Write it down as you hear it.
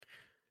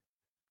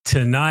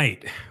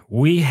Tonight,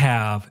 we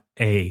have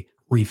a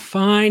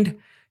refined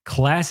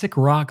classic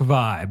rock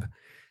vibe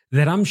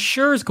that I'm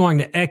sure is going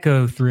to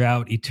echo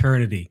throughout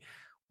eternity.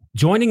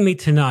 Joining me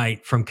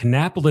tonight from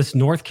Kannapolis,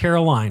 North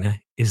Carolina,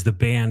 is the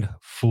band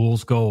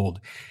Fool's Gold.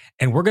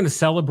 And we're going to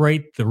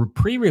celebrate the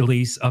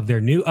pre-release of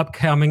their new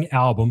upcoming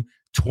album,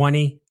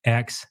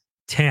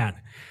 20X10.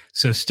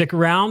 So stick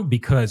around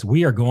because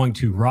we are going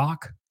to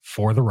rock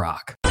for the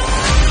rock.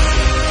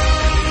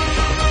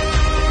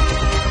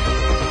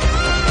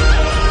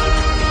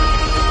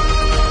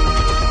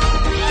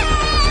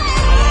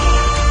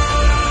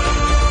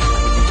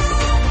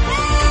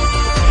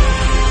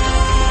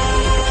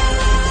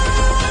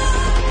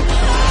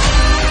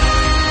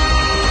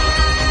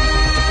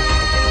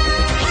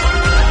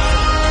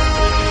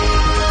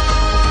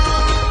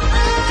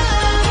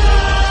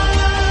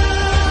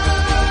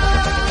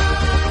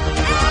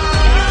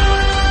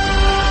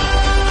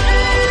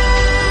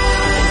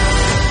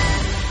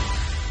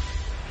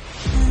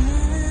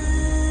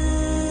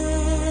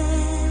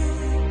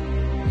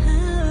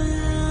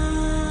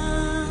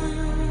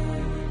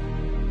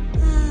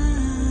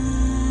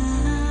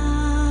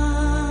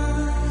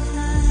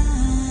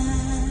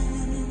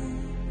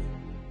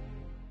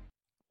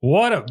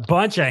 What a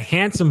bunch of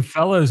handsome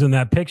fellows in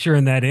that picture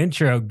in that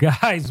intro.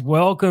 Guys,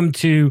 welcome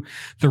to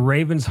the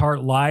Raven's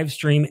Heart live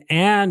stream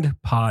and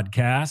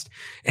podcast.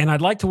 And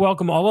I'd like to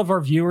welcome all of our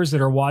viewers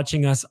that are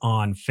watching us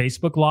on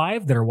Facebook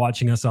Live, that are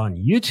watching us on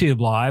YouTube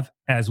Live,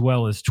 as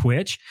well as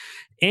Twitch.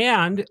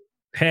 And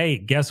hey,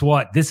 guess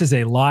what? This is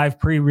a live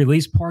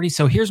pre-release party.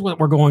 So here's what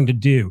we're going to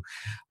do.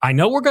 I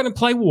know we're going to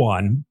play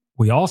one.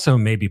 We also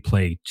maybe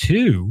play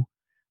two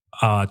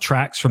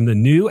tracks from the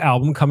new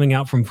album coming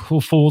out from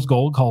Fool's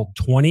Gold called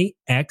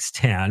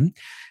 20X10.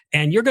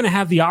 And you're going to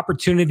have the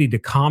opportunity to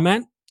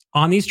comment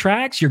on these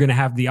tracks. You're going to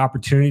have the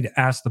opportunity to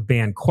ask the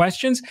band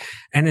questions.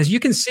 And as you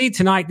can see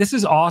tonight, this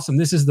is awesome.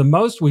 This is the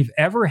most we've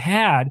ever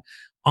had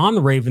on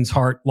the Raven's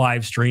Heart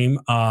live stream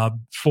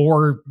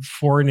for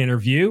an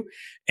interview.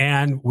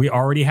 And we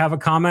already have a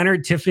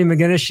commenter, Tiffany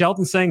McGinnis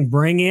Shelton, saying,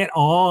 bring it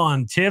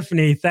on.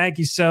 Tiffany, thank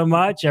you so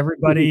much.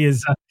 Everybody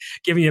is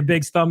giving you a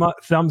big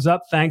thumbs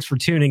up. Thanks for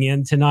tuning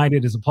in tonight.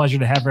 It is a pleasure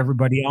to have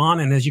everybody on.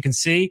 And as you can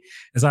see,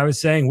 as I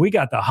was saying, we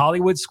got the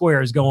Hollywood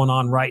Squares going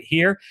on right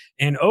here.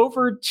 And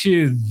over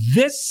to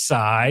this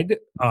side,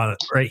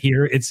 right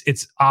here,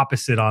 it's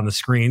opposite on the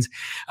screens.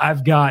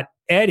 I've got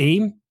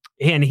Eddie,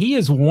 and he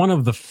is one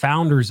of the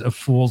founders of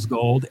Fool's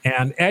Gold.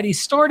 And Eddie,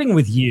 starting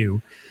with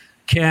you,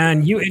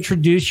 can you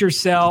introduce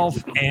yourself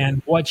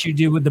and what you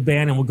do with the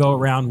band? And we'll go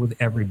around with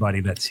everybody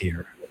that's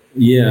here.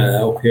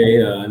 Yeah,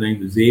 okay. My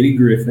name is Eddie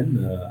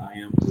Griffin. I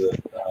am the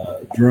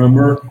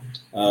drummer,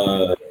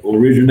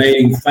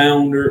 originating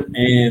founder,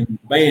 and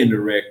band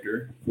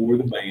director for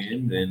the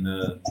band. And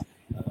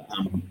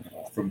I'm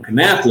from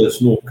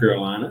Kannapolis, North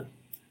Carolina.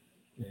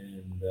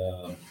 And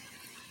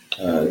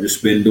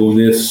just been doing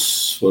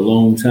this for a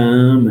long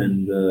time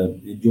and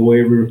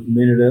enjoy every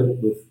minute of it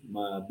with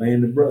my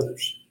band of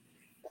brothers.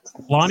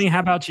 Lonnie, how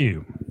about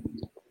you?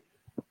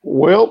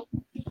 Well,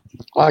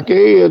 like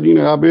Ed,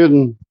 I've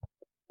been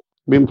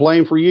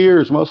playing for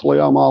years, mostly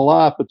all my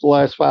life, but the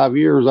last 5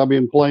 years I've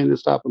been playing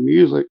this type of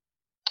music.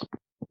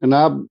 And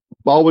I've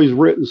always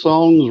written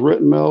songs,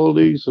 written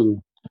melodies,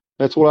 and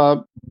that's what I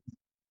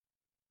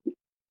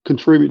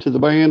contribute to the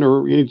band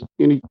or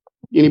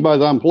anybody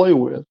that I'm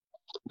playing with.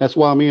 That's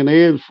why me and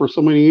Ed for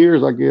so many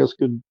years, I guess,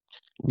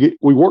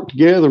 we worked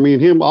together. Me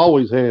and him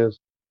always has.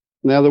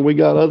 Now that we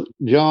got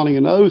Johnny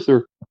and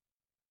Other,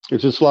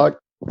 it's just like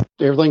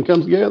everything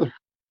comes together.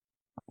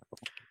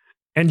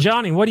 And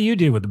Johnny, what do you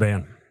do with the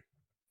band?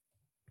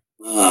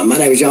 My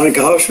name is Johnny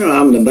Costner.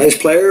 I'm the bass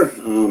player.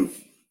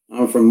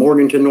 I'm from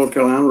Morganton, North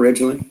Carolina,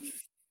 originally.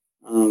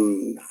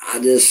 I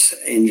just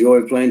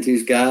enjoy playing with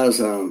these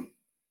guys.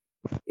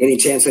 Any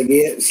chance I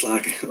get, it's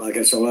like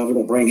I said, I'm going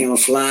to bring him a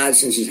slide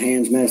since his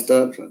hand's messed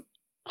up. So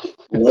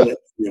I love it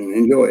and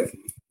enjoy it.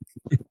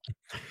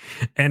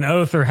 And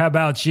Other, how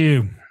about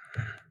you?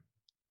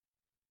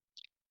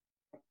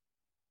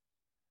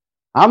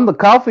 I'm the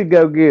coffee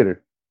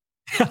go-getter.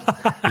 I'm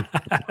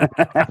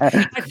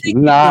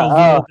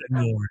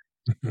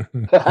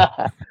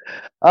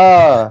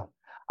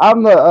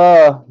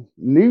the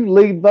new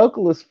lead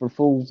vocalist for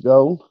Fool's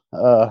Gold.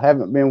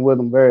 Haven't been with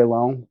them very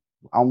long,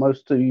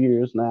 almost 2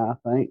 years now,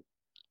 I think.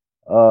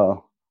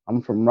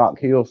 I'm from Rock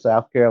Hill,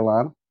 South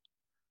Carolina.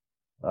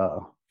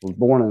 Was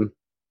born in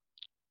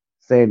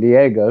San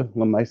Diego,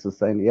 La Mesa,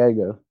 San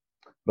Diego.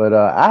 But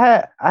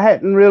I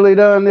hadn't really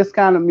done this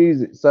kind of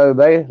music, so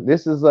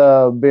this has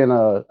been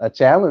a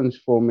challenge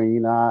for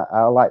me.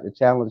 I like to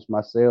challenge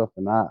myself,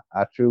 and I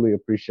truly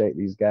appreciate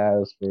these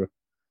guys for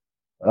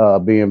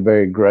being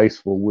very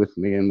graceful with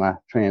me in my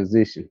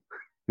transition.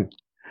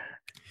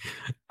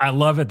 I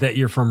love it that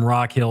you're from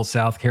Rock Hill,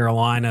 South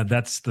Carolina.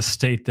 That's the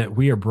state that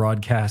we are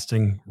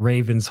broadcasting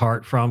Raven's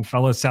Heart from.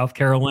 Fellow South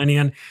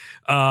Carolinian,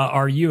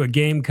 are you a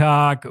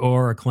Gamecock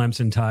or a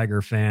Clemson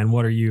Tiger fan?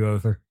 What are you,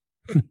 Other?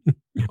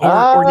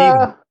 or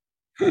neither?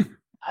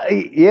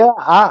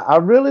 I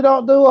really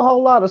don't do a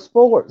whole lot of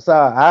sports.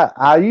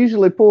 I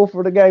usually pull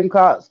for the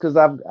Gamecocks because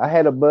I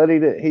had a buddy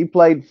that he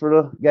played for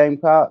the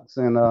Gamecocks,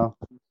 and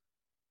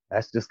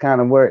that's just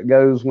kind of where it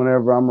goes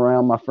whenever I'm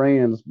around my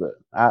friends. But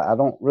I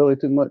don't really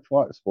too much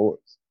watch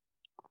sports.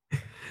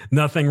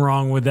 Nothing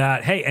wrong with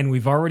that. Hey, and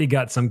we've already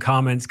got some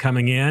comments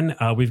coming in.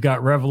 We've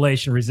got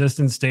Revelation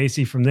Resistance,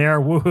 Stacy from there.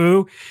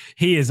 Woohoo.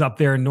 He is up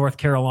there in North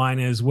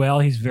Carolina as well.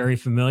 He's very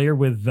familiar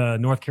with the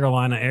North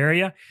Carolina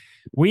area.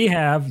 We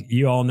have,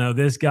 you all know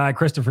this guy,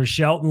 Christopher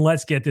Shelton.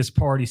 Let's get this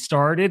party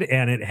started.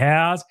 And it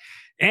has.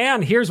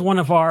 And here's one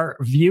of our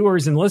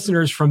viewers and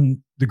listeners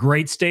from the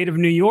great state of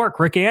New York,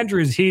 Rick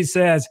Andrews. He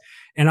says,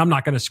 and I'm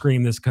not going to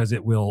scream this because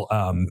it will,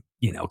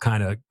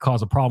 kind of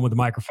cause a problem with the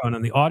microphone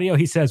and the audio.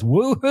 He says,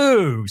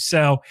 woohoo.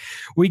 So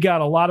we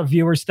got a lot of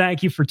viewers.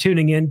 Thank you for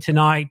tuning in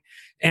tonight.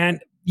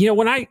 And,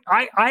 when I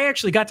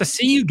actually got to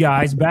see you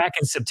guys back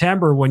in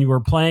September when you were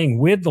playing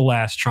with The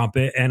Last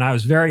Trumpet, and I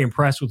was very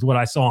impressed with what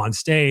I saw on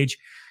stage.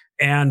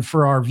 And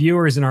for our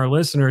viewers and our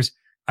listeners,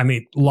 I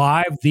mean,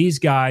 live, these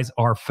guys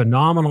are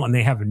phenomenal, and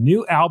they have a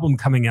new album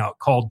coming out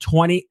called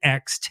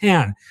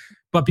 20X10.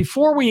 But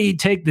before we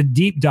take the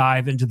deep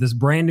dive into this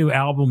brand new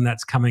album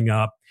that's coming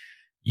up,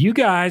 you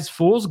guys,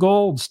 Fool's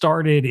Gold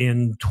started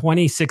in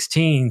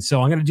 2016.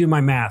 So I'm going to do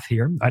my math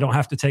here. I don't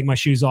have to take my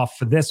shoes off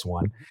for this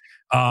one.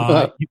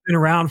 You've been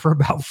around for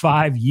about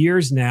 5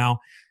 years now,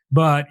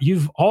 but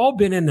you've all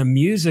been in the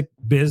music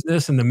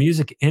business and the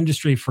music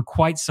industry for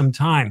quite some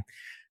time.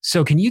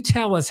 So can you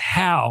tell us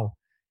how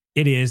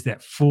it is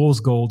that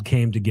Fool's Gold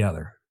came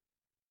together?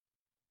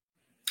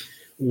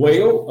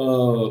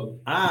 Well,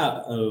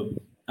 I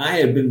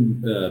had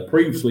been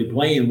previously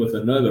playing with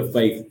another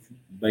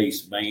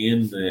faith-based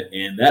band,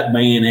 and that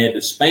band had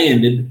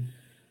disbanded.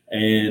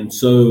 And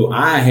so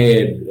I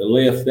had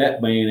left that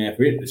band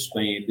after it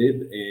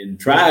disbanded and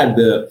tried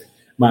to,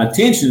 my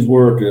intentions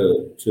were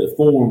to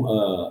form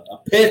a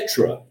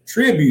Petra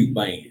tribute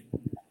band,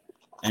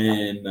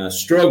 and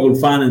struggled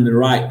finding the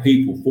right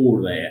people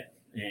for that.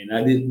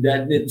 And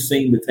that didn't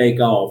seem to take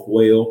off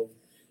well.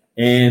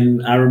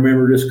 And I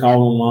remember just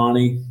calling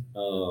Lonnie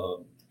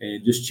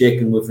and just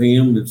checking with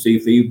him to see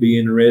if he'd be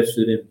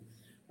interested in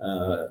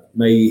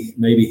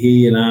maybe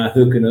he and I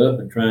hooking up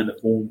and trying to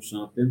form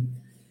something.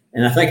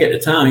 And I think at the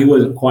time he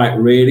wasn't quite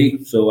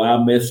ready, so I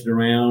messed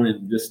around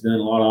and just done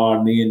a lot of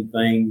odd men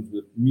things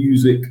with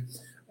music,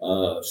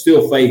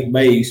 still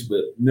faith-based,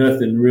 but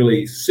nothing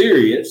really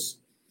serious.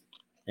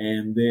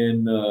 And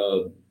then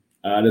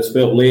I just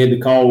felt led to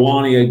call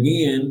Lonnie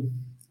again,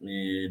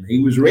 and he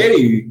was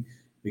ready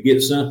to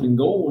get something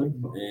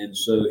going. And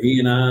so he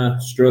and I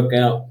struck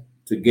out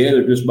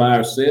together just by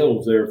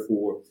ourselves there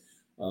for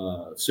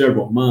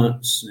several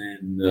months.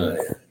 And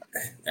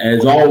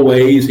as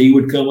always, he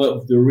would come up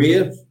with the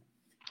riff,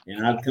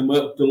 and I'd come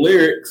up with the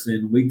lyrics,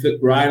 and we took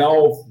right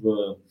off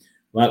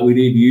like we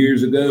did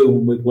years ago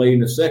when we played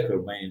in a secular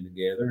band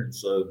together. And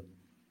so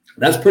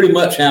that's pretty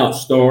much how it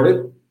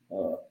started.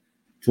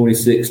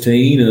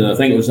 2016, I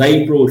think it was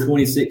April of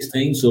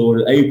 2016. So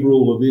in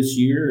April of this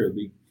year, it'll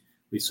be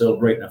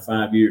celebrating our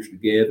 5 years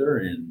together,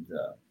 and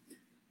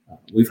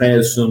we've had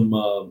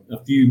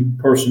a few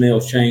personnel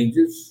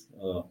changes,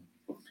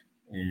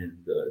 and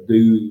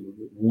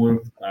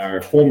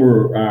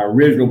our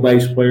original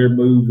bass player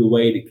moved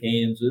away to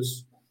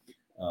Kansas.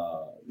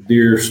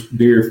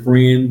 Dear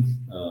friend,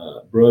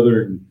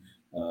 brother, and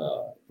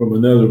from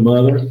another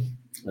mother.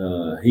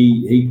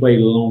 He played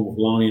along with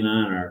Lonnie and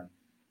I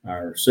in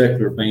our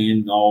secular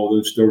band all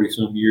those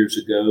 30-some years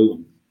ago.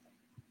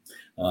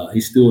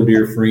 He's still a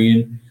dear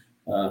friend.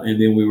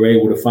 And then we were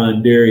able to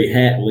find Derry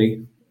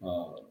Hatley,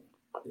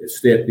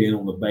 stepped in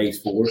on the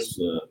bass for us,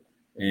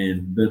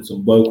 and done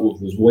some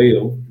vocals as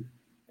well.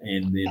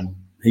 And then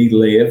he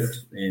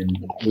left,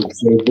 and we were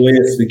so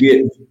blessed to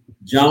get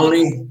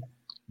Johnny.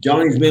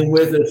 Johnny's been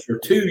with us for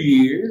 2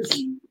 years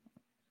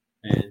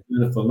and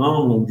done a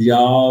phenomenal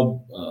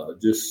job.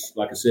 Just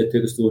like I said,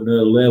 took us to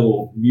another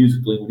level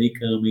musically when he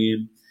come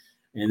in.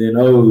 And then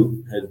O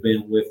has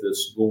been with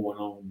us going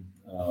on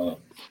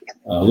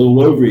a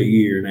little over a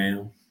year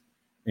now.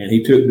 And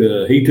he took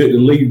the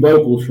lead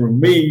vocals from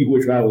me,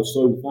 which I was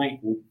so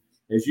thankful.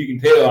 As you can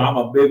tell, I'm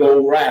a big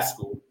old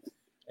rascal,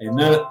 and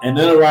none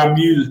of our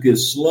music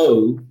is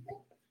slow.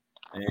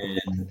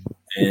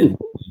 And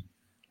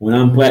when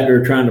I'm back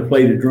there trying to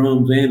play the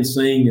drums and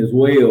sing as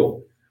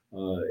well,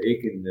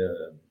 it can.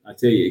 I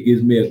tell you, it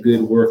gives me a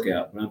good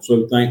workout. But I'm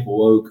so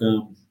thankful O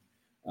come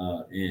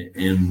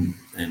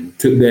and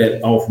took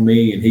that off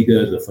me, and he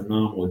does a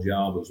phenomenal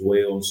job as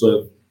well. And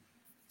so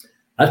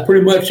that's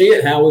pretty much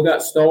it, how we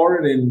got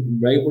started,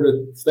 and we're able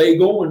to stay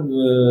going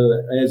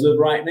as of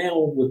right now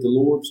with the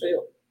Lord's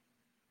help.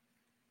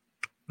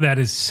 That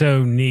is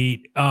so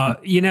neat.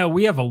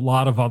 We have a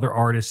lot of other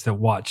artists that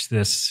watch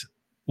this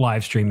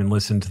live stream and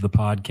listen to the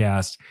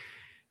podcast.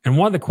 And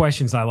one of the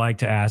questions I like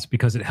to ask,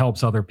 because it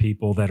helps other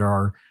people that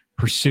are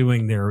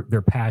pursuing their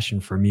passion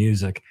for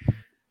music,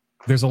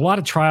 there's a lot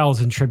of trials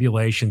and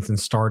tribulations in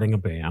starting a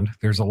band.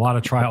 There's a lot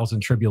of trials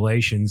and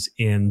tribulations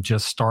in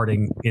just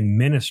starting in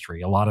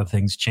ministry. A lot of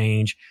things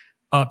change.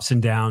 ups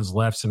and downs,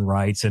 lefts and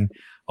rights. And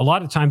a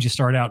lot of times you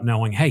start out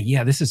knowing, hey,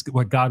 yeah, this is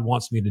what God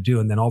wants me to do.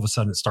 And then all of a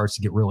sudden it starts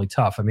to get really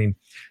tough. I mean,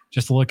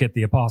 just look at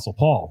the Apostle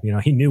Paul.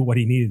 He knew what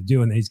he needed to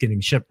do, and he's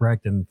getting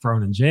shipwrecked and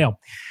thrown in jail.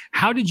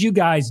 How did you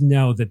guys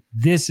know that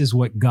this is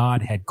what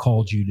God had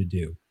called you to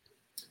do?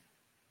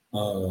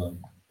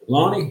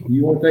 Lonnie,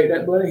 you want to take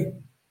that, buddy?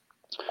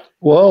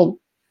 Well,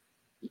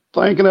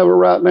 thinking of it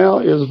right now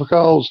is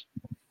because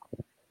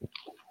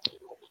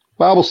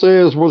Bible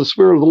says where the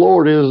Spirit of the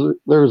Lord is,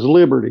 there's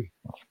liberty.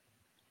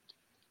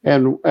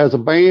 And as a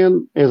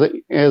band, as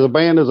a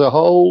band as a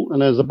whole,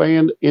 and as a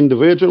band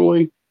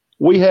individually,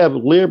 we have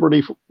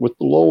liberty with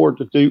the Lord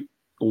to do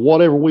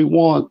whatever we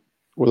want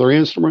with our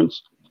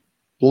instruments.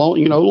 We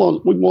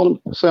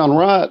want them to sound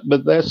right,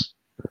 but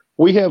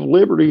we have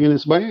liberty in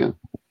this band.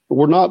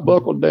 We're not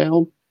buckled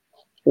down.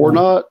 We're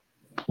not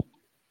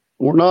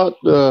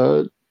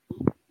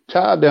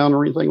tied down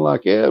or anything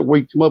like that.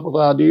 We come up with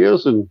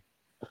ideas and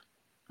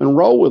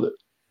roll with it.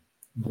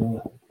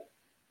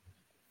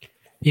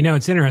 Yeah.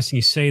 It's interesting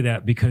you say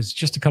that, because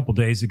just a couple of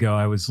days ago,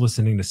 I was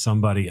listening to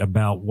somebody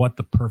about what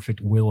the perfect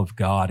will of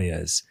God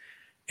is.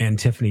 And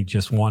Tiffany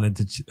just wanted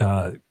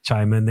to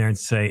chime in there and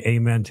say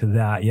amen to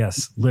that.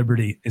 Yes,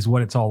 liberty is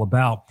what it's all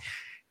about.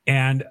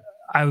 And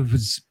I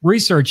was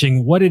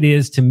researching what it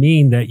is to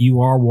mean that you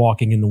are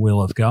walking in the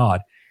will of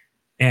God.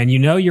 And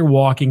you're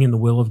walking in the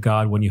will of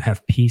God when you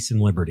have peace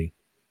and liberty.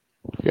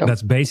 Yep.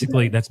 That's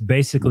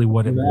basically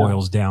what it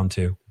boils down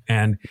to.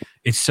 And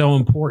it's so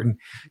important,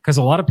 because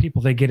a lot of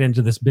people, they get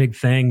into this big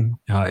thing.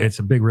 It's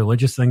a big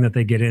religious thing that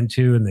they get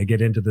into, and they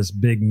get into this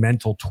big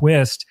mental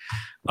twist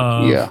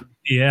of,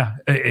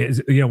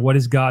 what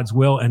is God's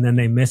will? And then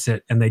they miss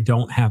it, and they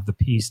don't have the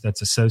peace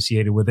that's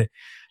associated with it.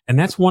 And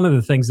that's one of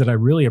the things that I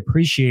really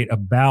appreciate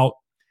about,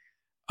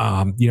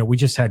 we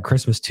just had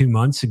Christmas 2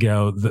 months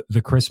ago,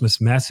 the Christmas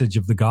message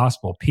of the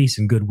gospel, peace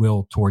and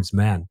goodwill towards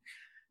men.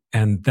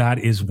 And that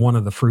is one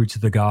of the fruits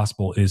of the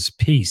gospel, is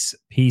peace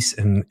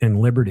and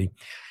liberty.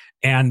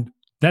 And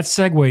that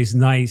segues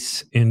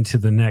nice into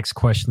the next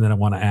question that I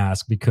want to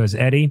ask, because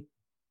Eddie,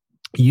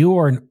 you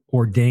are an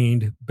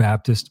ordained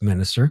Baptist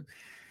minister.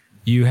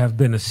 You have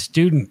been a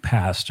student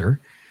pastor.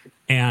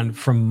 And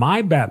from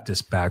my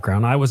Baptist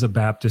background, I was a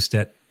Baptist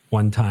at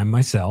one time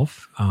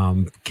myself,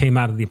 came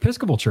out of the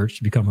Episcopal Church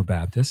to become a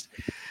Baptist.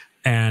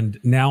 And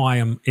now I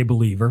am a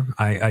believer.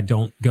 I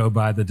don't go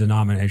by the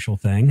denominational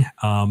thing.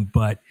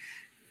 But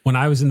when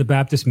I was in the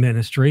Baptist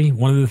ministry,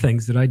 one of the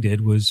things that I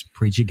did was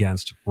preach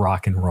against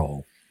rock and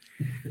roll.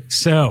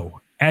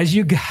 So as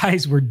you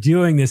guys were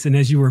doing this, and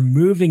as you were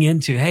moving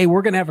into, hey,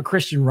 we're going to have a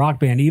Christian rock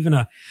band, even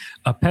a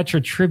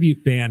Petra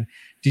tribute band,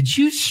 did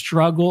you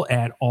struggle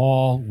at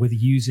all with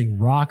using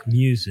rock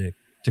music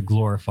to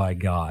glorify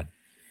God?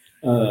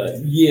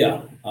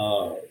 Yeah.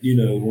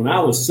 When I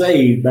was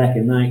saved back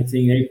in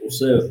April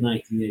 7th,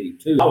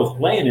 1982, I was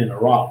playing in a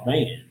rock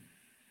band.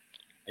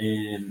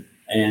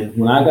 And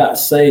when I got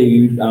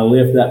saved, I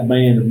left that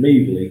band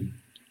immediately.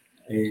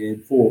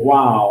 And for a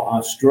while,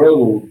 I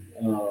struggled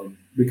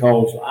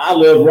because I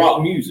love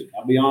rock music.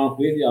 I'll be honest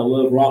with you. I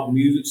love rock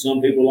music.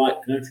 Some people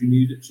like country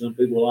music. Some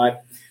people like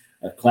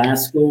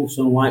classical.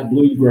 Some like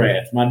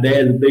bluegrass. My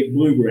dad's a big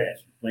bluegrass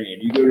fan.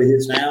 You go to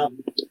his house,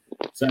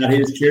 inside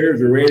his chair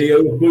is a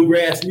radio with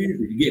bluegrass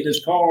music. You get in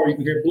his car, you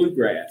can hear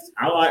bluegrass.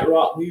 I like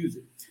rock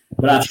music.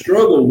 But I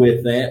struggle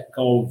with that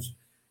because,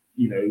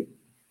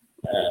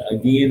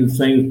 again,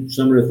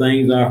 some of the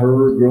things I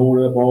heard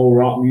growing up, all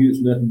rock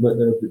music, nothing but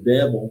the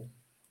devil.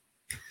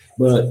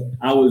 But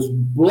I was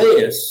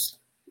blessed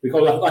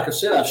because, like I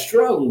said, I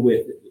struggled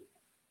with it.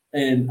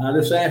 And I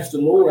just asked the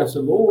Lord, I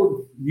said,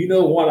 Lord, you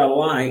know what I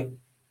like.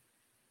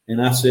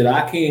 And I said,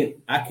 I can't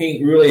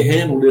really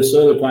handle this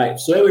other type.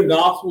 Southern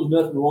gospel,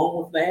 nothing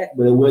wrong with that,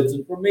 but it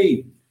wasn't for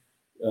me.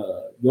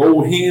 The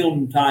old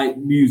hymn type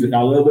music,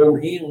 I love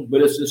old hymns,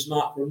 but it's just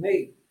not for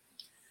me.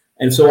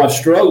 And so I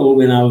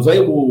struggled, and I was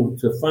able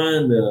to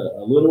find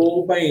a little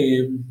old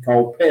band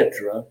called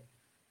Petra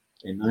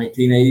in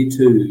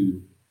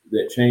 1982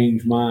 that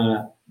changed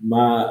my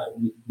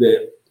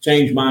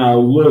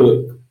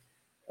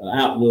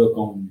outlook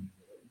on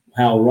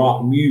how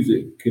rock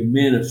music could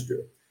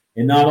minister.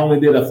 And not only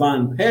did I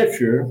find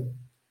Petra,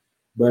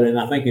 but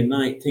I think in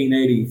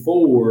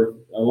 1984,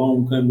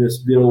 along came this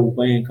good old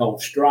band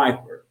called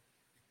Stryper.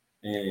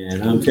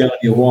 And I'm telling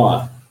you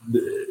what,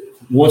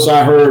 once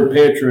I heard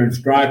Petra and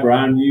Stryper,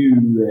 I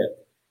knew that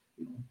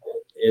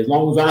as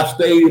long as I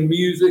stayed in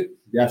music,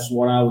 that's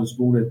what I was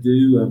going to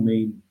do. I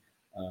mean,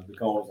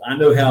 because I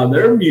know how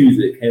their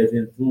music has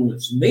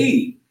influenced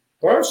me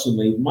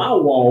personally, my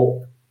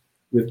walk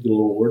with the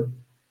Lord.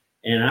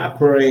 And I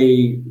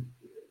pray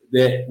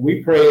that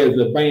we pray as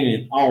a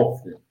band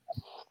often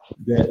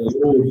that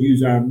the Lord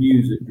use our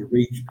music to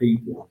reach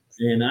people.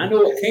 And I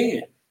know it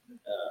can.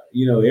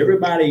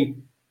 Everybody,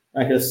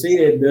 like I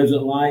said,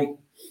 doesn't like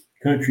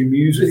country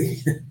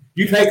music.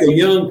 You take a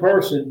young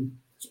person,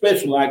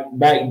 especially like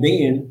back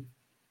then,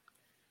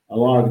 a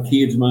lot of the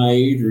kids my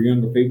age or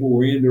younger people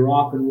were into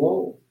rock and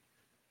roll.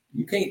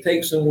 you can't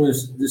take someone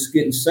that's just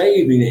getting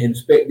saved and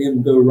expect them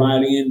to go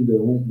right in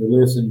to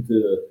listen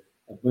to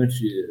a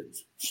bunch of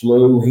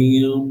slow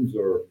hymns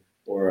or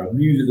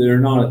music that they're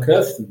not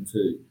accustomed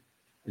to.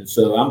 And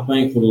so I'm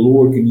thankful the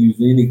Lord can use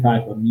any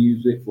type of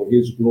music for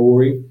His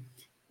glory,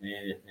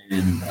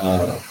 and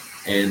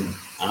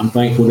I'm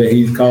thankful that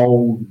He's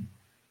called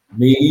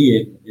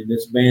me and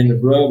this band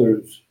of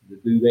brothers to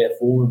do that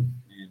for Him.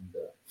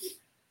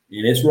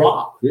 And it's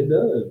rock. It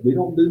does. We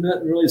don't do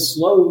nothing really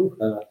slow.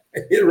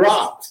 It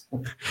rocks.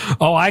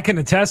 Oh, I can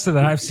attest to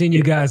that. I've seen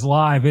you guys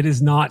live. It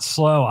is not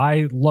slow.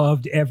 I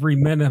loved every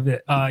minute of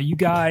it. You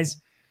guys,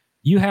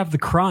 you have the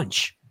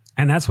crunch.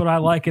 And that's what I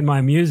like in my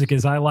music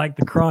is I like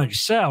the crunch.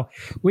 So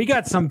we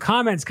got some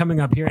comments coming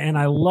up here, and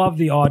I love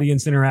the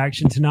audience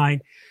interaction tonight.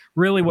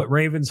 Really what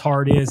Raven's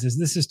Heart is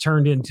this has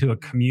turned into a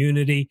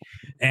community,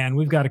 and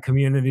we've got a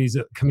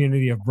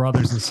community of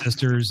brothers and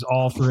sisters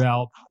all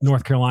throughout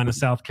North Carolina,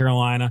 South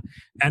Carolina,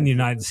 and the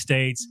United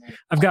States.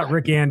 I've got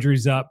Rick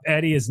Andrews up.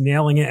 Eddie is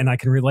nailing it, and I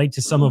can relate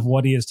to some of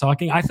what he is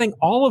talking. I think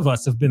all of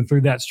us have been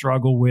through that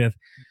struggle with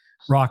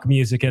rock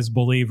music as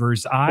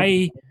believers.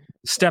 I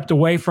stepped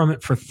away from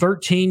it for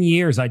 13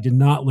 years. I did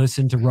not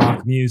listen to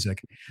rock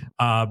music.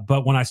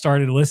 But when I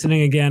started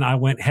listening again, I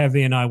went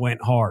heavy and I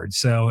went hard.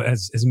 So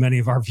as many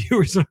of our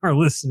viewers and our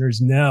listeners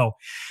know.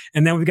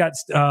 And then we've got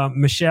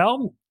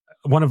Michelle,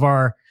 one of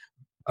our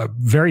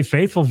very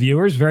faithful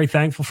viewers, very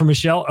thankful for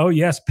Michelle. Oh,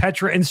 yes,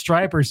 Petra and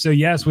Striper. So,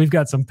 yes, we've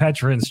got some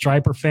Petra and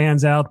Striper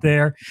fans out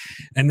there.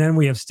 And then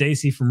we have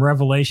Stacy from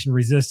Revelation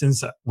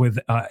Resistance with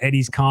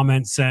Eddie's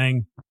comment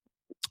saying,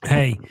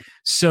 hey,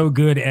 so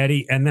good,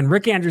 Eddie. And then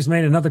Rick Andrews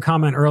made another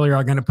comment earlier.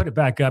 I'm going to put it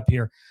back up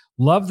here.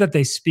 Love that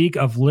they speak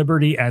of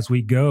liberty as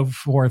we go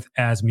forth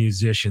as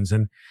musicians.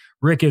 And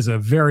Rick is a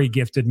very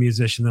gifted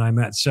musician that I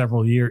met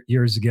several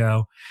years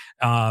ago.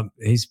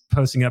 He's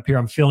posting up here,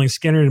 I'm feeling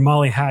Skinner and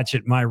Molly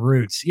Hatchet, my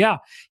roots. Yeah,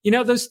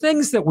 those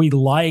things that we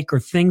like are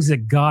things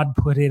that God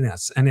put in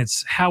us, and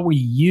it's how we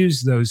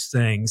use those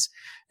things.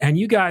 And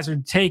you guys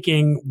are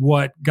taking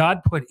what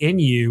God put in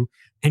you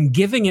and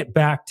giving it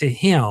back to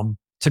Him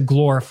to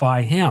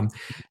glorify Him.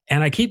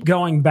 And I keep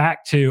going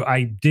back to,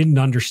 I didn't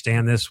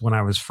understand this when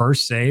I was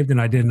first saved, and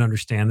I didn't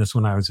understand this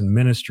when I was in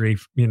ministry,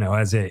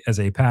 as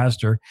a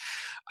pastor.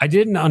 I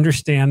didn't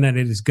understand that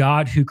it is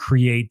God who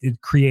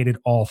created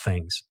all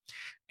things,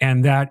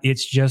 and that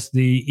it's just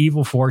the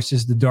evil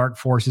forces, the dark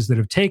forces that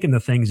have taken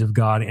the things of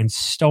God and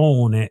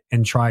stolen it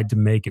and tried to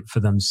make it for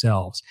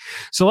themselves.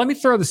 So let me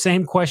throw the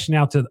same question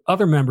out to the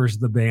other members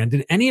of the band.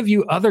 Did any of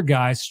you other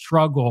guys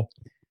struggle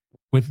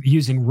with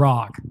using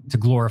rock to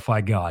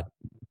glorify God?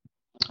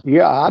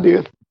 Yeah, I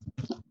did.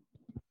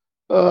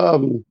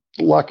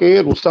 Like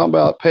Ed was talking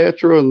about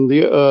Petra and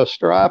the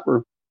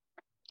Striper.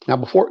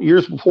 Now,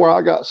 years before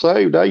I got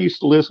saved, I used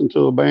to listen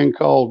to a band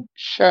called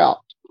Shout.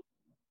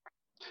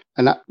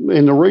 And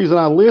the reason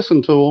I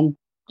listened to them,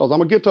 because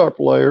I'm a guitar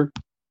player,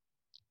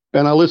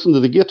 and I listened to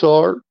the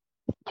guitar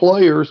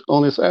players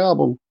on this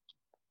album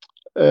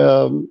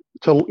to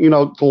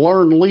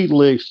learn lead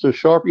licks, to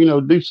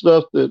do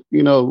stuff that,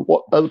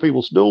 what other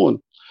people's doing.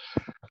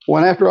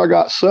 When after I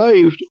got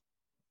saved,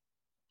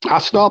 I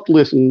stopped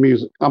listening to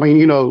music. I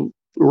mean,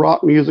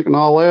 rock music and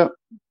all that.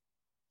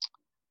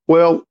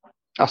 Well,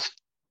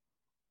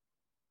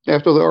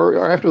 after the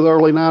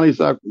early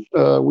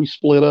 90s, we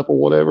split up or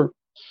whatever.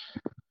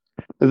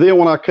 And then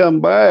when I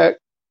come back,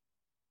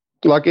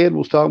 like Ed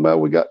was talking about,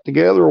 we got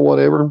together or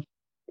whatever.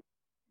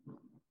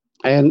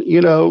 And,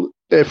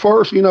 at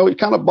first, it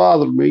kind of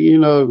bothered me,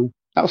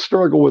 I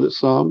struggled with it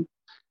some.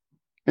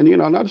 And,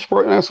 and I just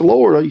prayed and asked the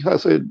Lord, I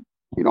said,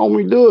 you don't want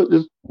me to do it,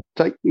 just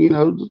take,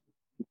 don't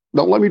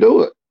let me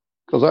do it.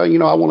 Because I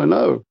want to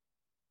know.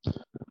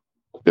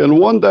 And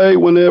one day,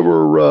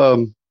 whenever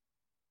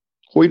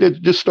we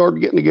just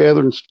started getting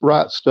together and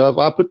write stuff,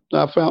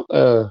 I found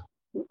a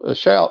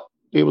Shout.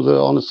 It was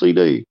on a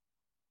CD.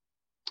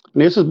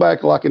 And this is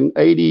back like in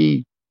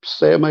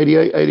 87,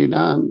 88,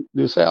 89,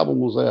 this album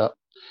was out.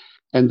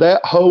 And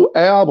that whole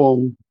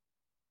album,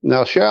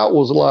 now Shout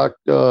was like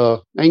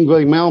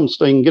Yngwie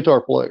Malmsteen guitar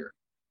player.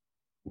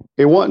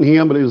 It wasn't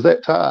him, but it was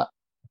that type.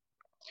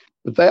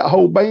 But that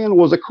whole band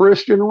was a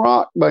Christian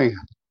rock band.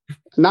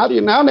 And I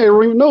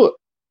never even knew it.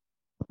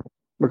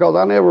 Because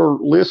I never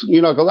listened,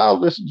 because I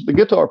listened to the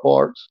guitar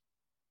parts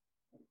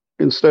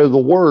instead of the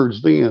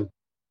words then.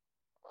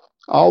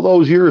 All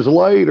those years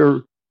later,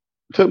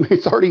 it took me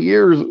 30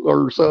 years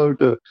or so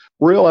to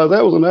realize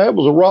that was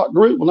a rock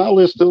group when I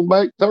listened to them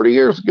back 30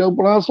 years ago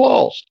when I was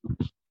lost.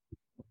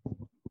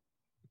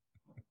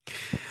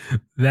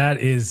 That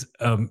is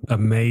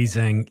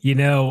amazing.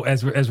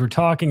 As we're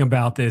talking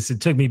about this, it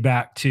took me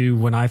back to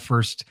when I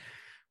first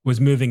was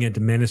moving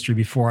into ministry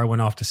before I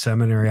went off to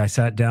seminary. I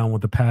sat down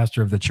with the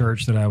pastor of the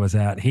church that I was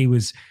at. He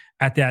was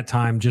at that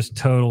time just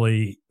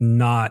totally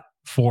not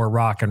for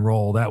rock and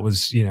roll. That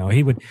was, he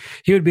would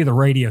be the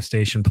radio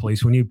station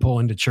police. When you'd pull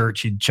into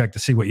church, he'd check to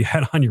see what you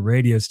had on your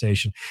radio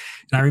station.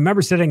 And I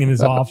remember sitting in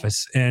his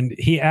office, and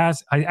I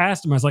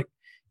asked him, I was like,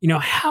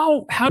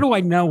 how do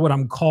I know what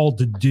I'm called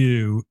to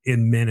do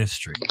in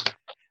ministry?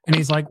 And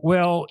he's like,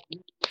 well,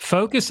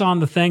 focus on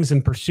the things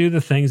and pursue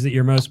the things that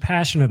you're most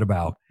passionate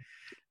about.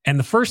 And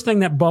the first thing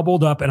that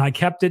bubbled up, and I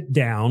kept it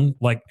down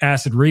like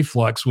acid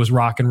reflux, was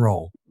rock and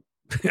roll.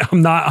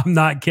 I'm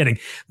not kidding.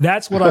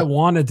 That's what I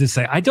wanted to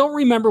say. I don't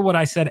remember what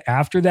I said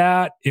after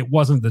that. It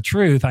wasn't the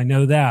truth. I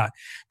know that,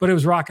 but it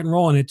was rock and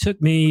roll. And it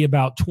took me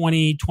about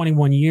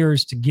 21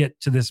 years to get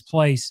to this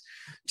place,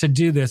 to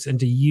do this and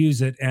to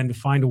use it and to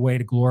find a way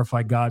to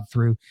glorify God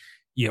through,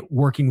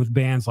 working with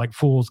bands like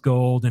Fool's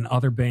Gold and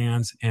other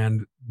bands,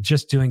 and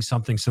just doing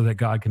something so that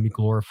God can be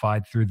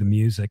glorified through the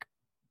music.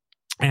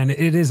 And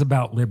it is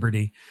about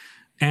liberty.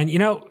 And,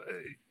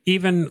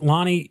 even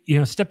Lonnie,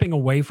 stepping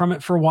away from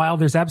it for a while,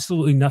 there's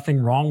absolutely nothing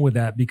wrong with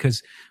that,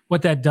 because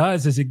what that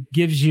does is it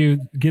gives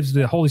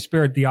the Holy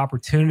Spirit the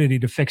opportunity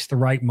to fix the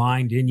right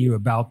mind in you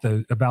about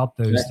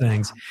those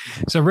things.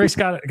 So Rick's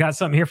got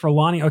something here for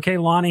Lonnie. Okay,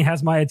 Lonnie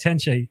has my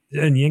attention.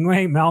 And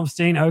Yngwie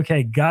Malmsteen,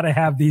 okay, got to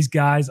have these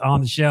guys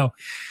on the show.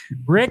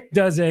 Rick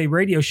does a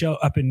radio show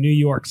up in New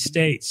York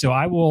State, so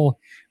I will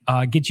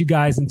get you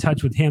guys in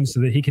touch with him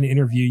so that he can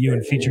interview you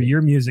and feature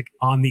your music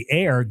on the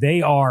air.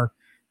 They are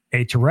on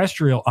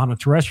a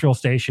terrestrial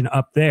station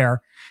up there.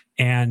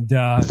 And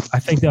I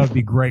think that would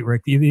be great,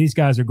 Rick. These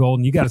guys are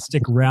golden. You got to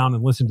stick around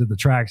and listen to the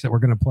tracks that we're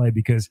going to play,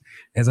 because,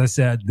 as I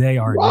said, they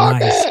are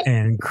nice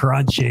and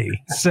crunchy.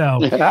 So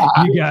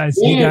you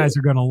guys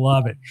are going to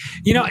love it.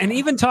 And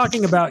even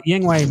talking about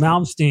Yngwie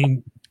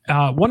Malmsteen,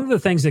 one of the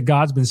things that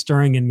God's been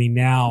stirring in me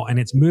now, and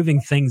it's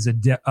moving things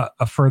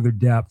a further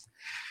depth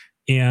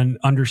in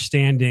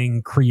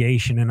understanding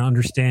creation and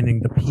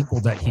understanding the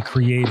people that he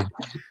created.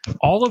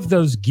 All of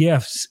those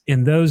gifts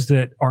in those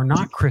that are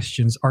not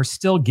Christians are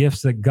still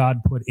gifts that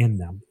God put in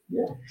them.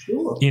 Yeah,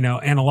 sure.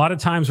 And a lot of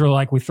times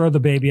we throw the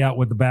baby out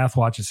with the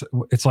bathwater.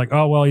 It's like,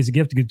 oh, well, he's a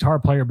gifted guitar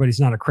player, but he's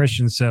not a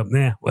Christian. So,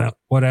 well,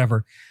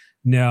 whatever.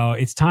 No,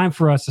 it's time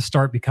for us to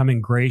start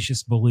becoming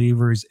gracious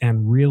believers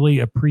and really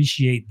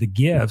appreciate the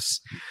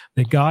gifts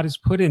that God has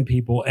put in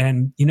people.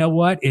 And you know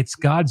what? It's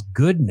God's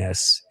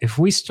goodness. If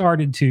we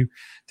started to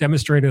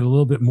demonstrate it a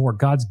little bit more,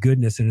 God's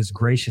goodness and his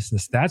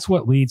graciousness, that's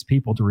what leads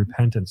people to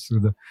repentance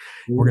through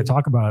we're going to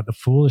talk about it, the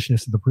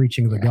foolishness of the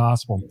preaching of the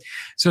gospel.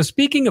 So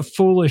speaking of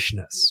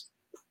foolishness,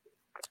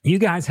 you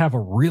guys have a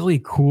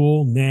really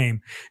cool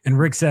name. And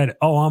Rick said,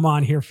 oh, I'm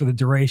on here for the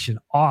duration.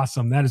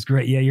 Awesome. That is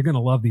great. Yeah, you're going to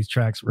love these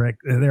tracks, Rick.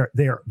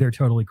 They're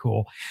totally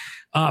cool.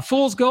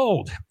 Fool's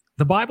Gold.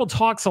 The Bible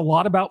talks a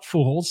lot about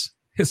fools,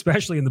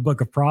 especially in the book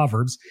of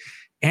Proverbs.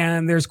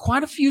 And there's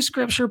quite a few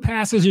scripture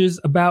passages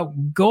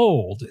about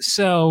gold.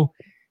 So,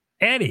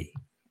 Eddie,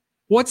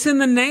 what's in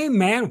the name,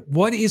 man?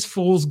 What is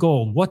Fool's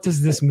Gold? What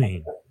does this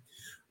mean?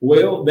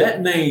 Well, that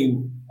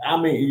name,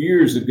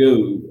 years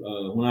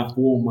ago, when I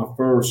formed my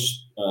first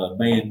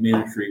band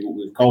ministry, what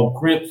was called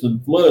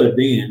Crimson Flood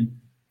then.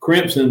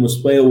 Crimson was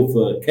spelled with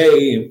a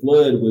K and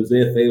Flood was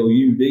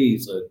F-L-U-D.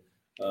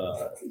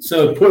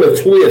 So put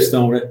a twist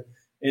on it.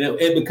 And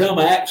it become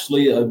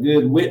actually a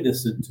good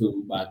witnessing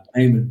tool by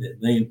naming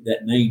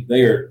that name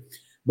there.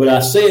 But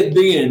I said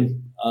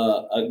then,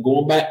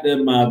 going back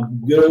to my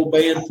good old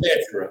band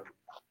Petra,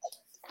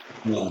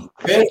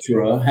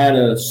 Petra had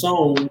a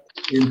song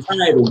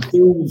entitled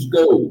Fool's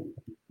Gold.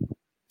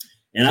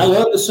 And I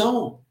love the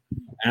song.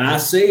 And I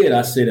said,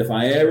 if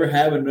I ever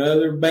have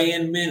another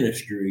band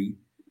ministry,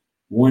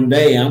 one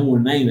day I'm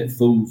going to name it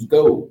Fool's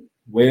Gold.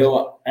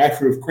 Well,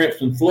 after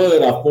Crimson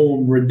Flood, I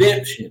formed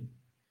Redemption.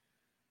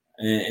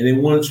 And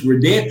then once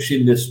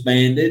Redemption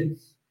disbanded,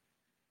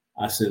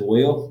 I said,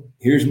 well,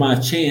 here's my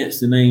chance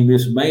to name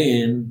this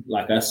band,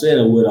 like I said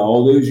I would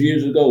all those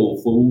years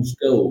ago, Fool's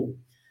Gold.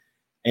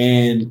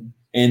 And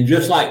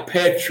just like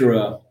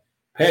Petra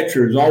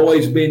has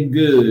always been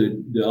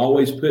good to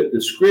always put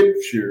the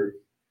scripture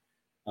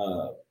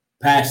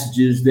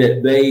passages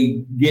that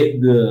they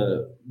get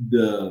the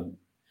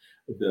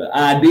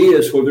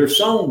ideas for their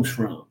songs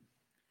from.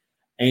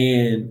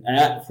 And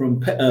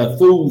from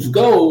Fool's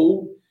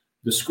Gold,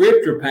 the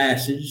scripture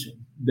passage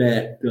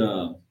that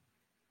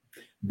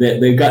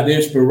they got the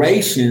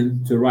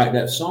inspiration to write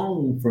that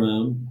song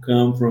from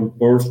come from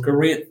 1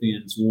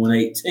 Corinthians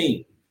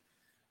 1:18.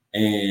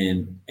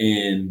 And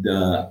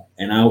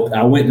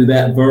I went to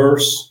that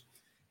verse,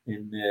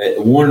 and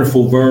a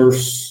wonderful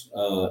verse,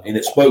 and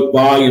it spoke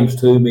volumes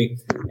to me.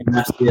 And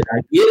I said,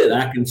 I get it.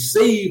 I can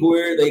see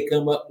where they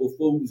come up with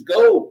Fool's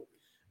Gold,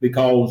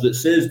 because it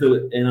says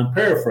and I'm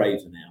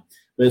paraphrasing now,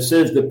 but it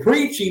says the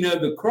preaching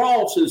of the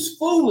cross is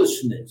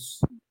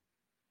foolishness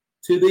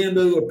to them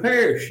who are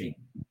perishing.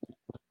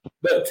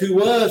 But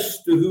to us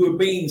who are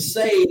being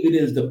saved, it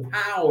is the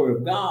power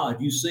of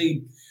God. You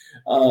see,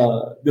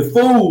 the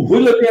fools, we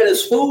look at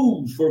as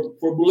fools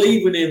for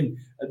believing in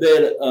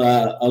that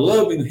a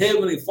loving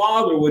Heavenly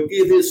Father would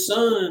give his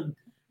son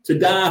to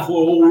die for a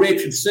old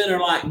wretched sinner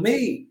like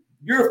me.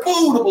 You're a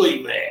fool to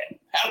believe that.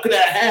 How could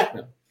that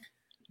happen?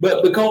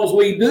 But because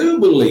we do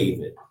believe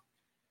it,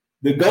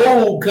 the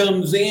gold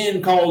comes in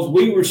because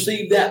we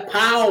receive that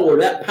power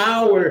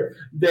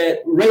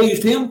that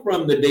raised him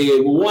from the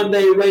dead will one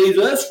day raise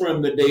us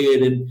from the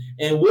dead,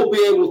 and we'll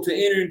be able to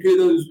enter into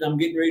those. I'm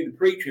getting ready to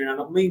preach here, and I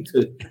don't mean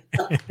to.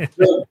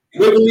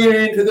 we're going to enter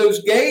into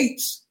those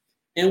gates,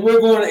 and we're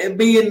going to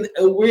be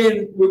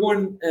we're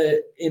going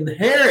to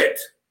inherit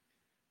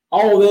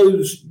all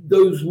those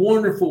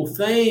wonderful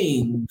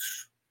things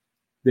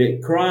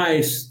that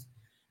Christ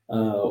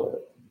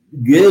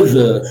gives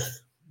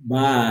us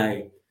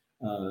by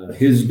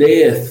his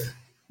death,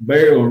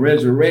 burial, and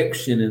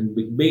resurrection,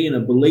 and being a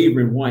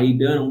believer in what he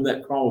done on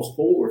that cross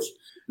for us.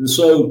 And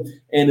so,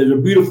 and there's a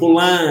beautiful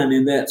line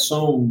in that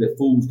song that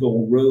Fool's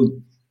Gold wrote.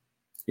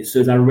 It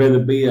says, "I'd rather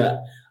be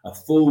a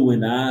fool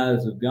in the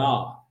eyes of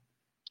God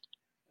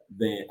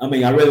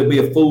I'd rather be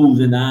a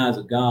fool in the eyes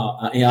of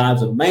God, in the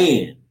eyes of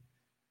man,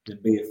 than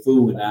be a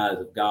fool in the eyes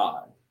of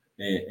God."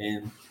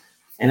 And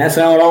that's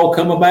how it all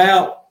come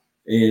about.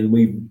 And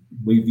we've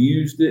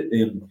used it.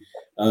 And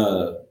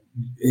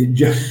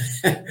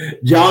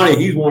Johnny,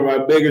 he's one of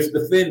our biggest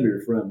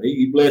defenders from it.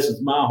 He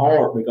blesses my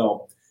heart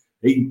because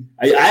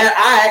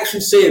I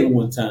actually said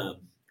one time,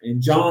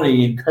 and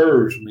Johnny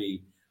encouraged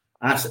me.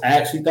 I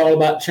actually thought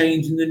about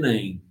changing the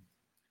name.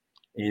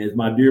 And as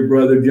my dear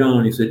brother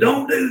Johnny said,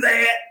 "Don't do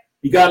that.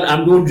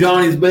 I'm doing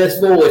Johnny's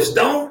best voice.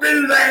 Don't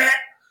do that."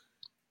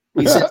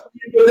 He said,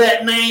 "Stick with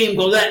that name,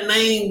 because that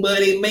name,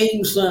 buddy,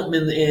 means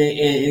something, and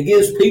it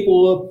gives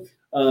people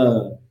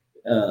a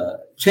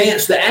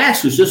chance to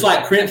ask us, just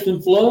like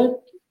Crimson Flood.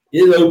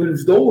 It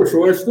opens doors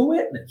for us to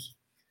witness."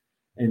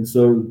 And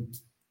so,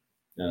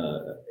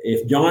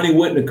 if Johnny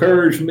wouldn't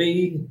encourage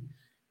me,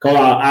 because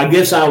I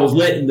guess I was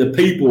letting the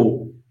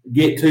people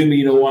get to me,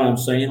 you know what I'm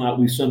saying, like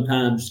we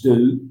sometimes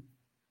do,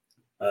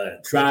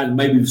 trying to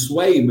maybe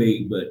sway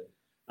me. But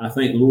I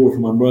thank the Lord for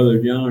my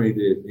brother Johnny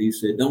that he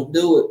said, "Don't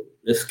do it.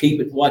 Let's keep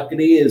it like it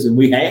is." And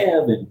we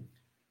have, and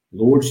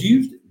the Lord's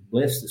used it,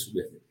 blessed us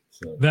with it.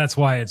 So that's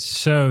why it's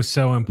so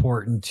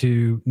important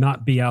to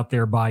not be out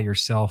there by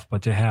yourself,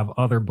 but to have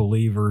other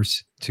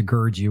believers to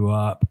gird you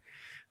up,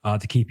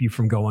 to keep you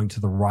from going to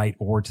the right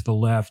or to the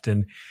left.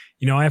 And,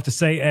 I have to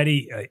say,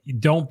 Eddie,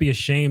 don't be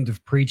ashamed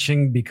of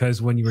preaching,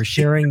 because when you were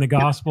sharing the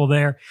gospel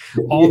there,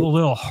 all the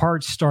little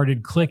hearts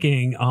started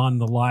clicking on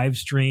the live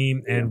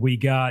stream, and we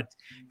got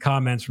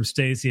comments from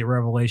Stacy at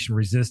Revelation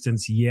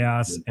Resistance.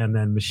 Yes. And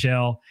then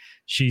Michelle,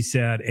 she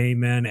said,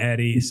 "Amen,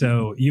 Eddie."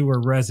 So you were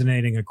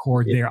resonating a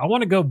chord there. I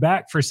want to go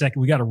back for a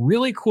second. We got a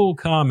really cool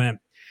comment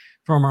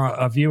from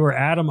a viewer,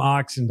 Adam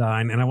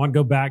Oxendine, and I want to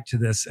go back to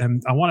this,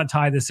 and I want to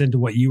tie this into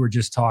what you were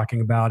just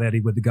talking about,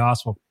 Eddie, with the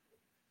gospel.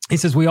 He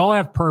says, "We all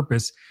have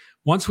purpose.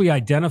 Once we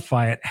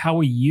identify it, how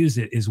we use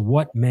it is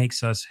what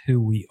makes us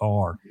who we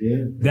are."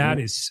 That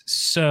is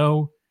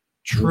so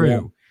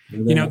true.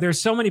 There's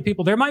so many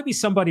people. There might be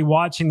somebody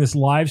watching this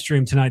live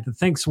stream tonight that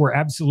thinks we're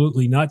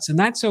absolutely nuts, and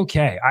that's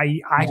okay.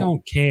 I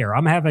don't care.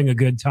 I'm having a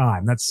good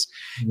time. That's,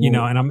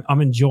 and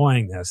I'm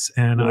enjoying this,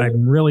 and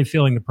I'm really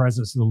feeling the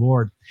presence of the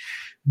Lord.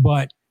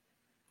 But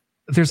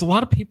there's a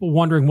lot of people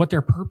wondering what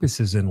their purpose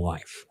is in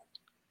life.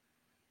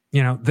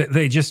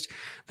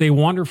 They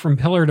wander from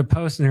pillar to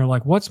post, and they're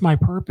like, "What's my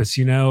purpose?"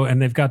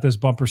 And they've got those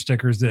bumper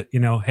stickers that,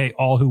 "Hey,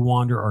 all who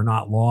wander are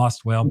not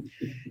lost." Well,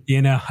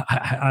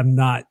 I'm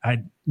not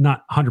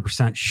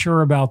 100%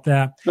 sure about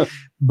that.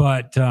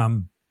 But,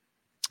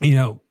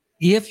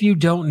 if you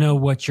don't know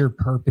what your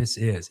purpose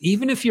is,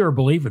 even if you're a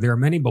believer, there are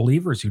many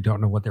believers who don't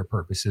know what their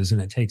purpose is,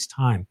 and it takes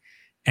time.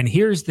 And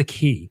here's the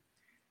key,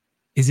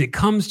 is it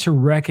comes to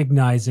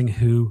recognizing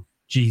who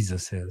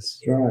Jesus is.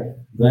 That's right.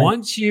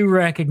 Once you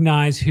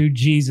recognize who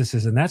Jesus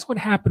is, and that's what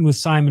happened with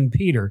Simon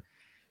Peter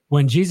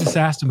when Jesus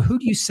asked him, "Who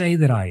do you say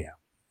that I am?"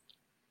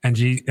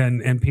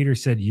 And Peter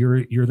said,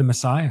 "You're the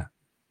Messiah.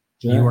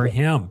 Yeah. You are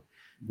him."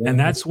 Yeah. And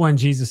that's when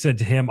Jesus said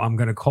to him, "I'm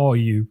going to call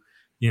you,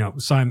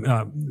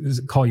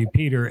 call you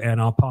Peter, and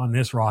upon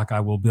this rock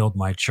I will build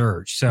my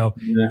church." So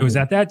it was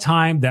at that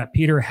time that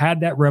Peter had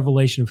that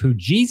revelation of who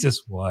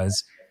Jesus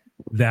was,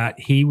 that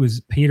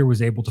Peter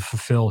was able to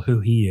fulfill who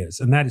he is.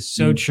 And that is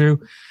so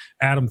true.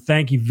 Adam,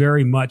 thank you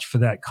very much for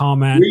that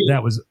comment.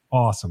 That was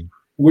awesome.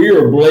 We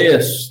are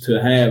blessed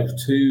to have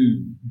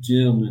two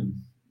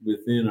gentlemen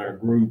within our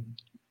group,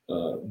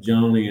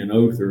 Johnny and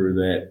Other,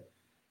 that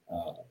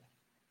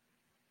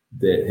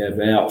have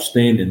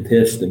outstanding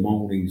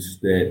testimonies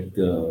that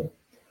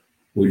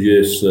will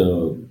just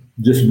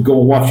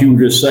go on what you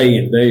were just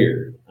saying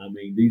there. I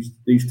mean,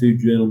 these two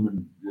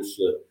gentlemen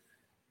just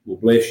will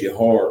bless your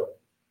heart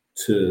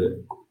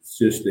to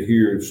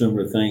hear some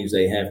of the things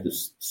they have to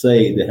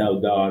say, that how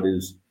God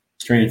has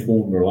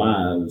transformed their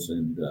lives,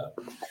 and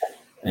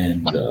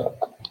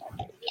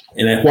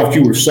that's what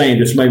you were saying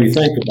just made me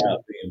think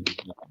about them.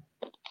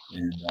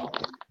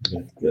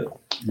 You're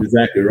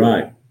exactly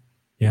right.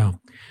 Yeah.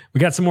 We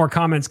got some more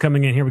comments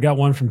coming in here. We got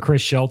one from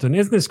Chris Shelton.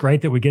 Isn't this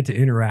great that we get to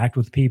interact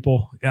with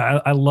people?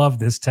 I love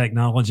this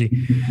technology.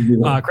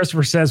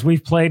 Christopher says,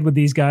 "We've played with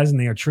these guys and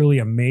they are truly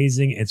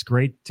amazing. It's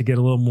great to get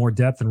a little more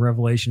depth and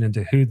revelation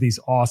into who these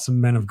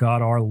awesome men of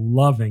God are."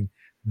 Loving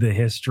the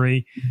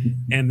history.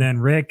 And then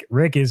Rick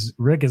is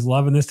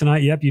loving this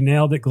tonight. Yep, you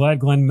nailed it. Glad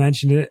Glenn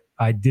mentioned it.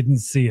 I didn't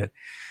see it.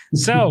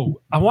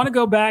 So I want to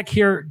go back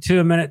here to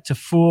a minute to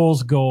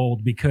Fool's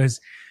Gold, because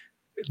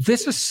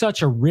this is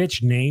such a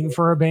rich name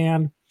for a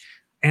band.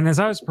 And as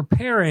I was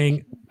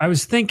preparing, I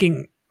was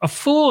thinking a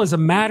fool is a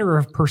matter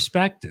of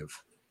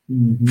perspective.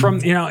 Mhm. From,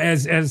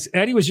 as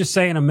Eddie was just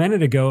saying a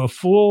minute ago, a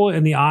fool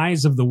in the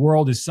eyes of the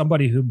world is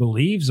somebody who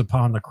believes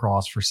upon the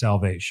cross for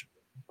salvation.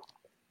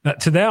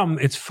 To them,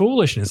 it's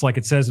foolishness, like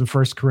it says in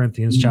 1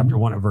 Corinthians chapter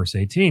 1 and verse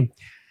 18.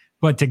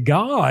 But to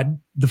God,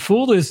 the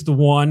fool is the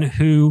one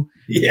who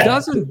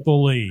doesn't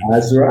believe.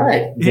 That's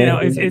right.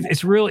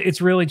 It's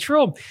really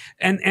true.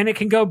 And it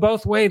can go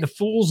both ways. The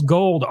fool's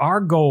gold,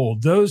 our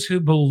gold, those who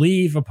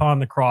believe upon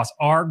the cross,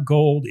 our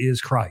gold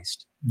is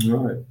Christ.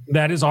 Right.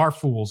 That is our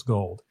fool's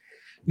gold.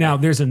 Now,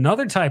 there's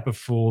another type of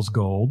fool's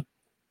gold,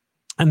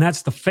 and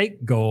that's the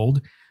fake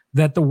gold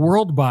that the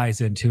world buys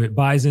into. It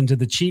buys into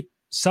the cheap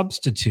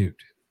substitute.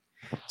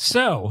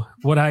 So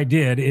what I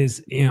did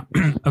is,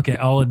 okay,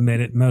 I'll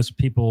admit it. Most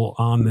people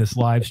on this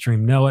live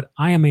stream know it.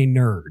 I am a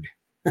nerd.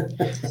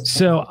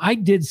 So I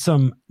did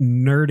some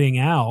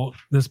nerding out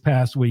this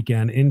past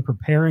weekend in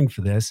preparing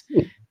for this.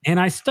 And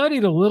I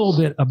studied a little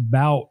bit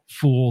about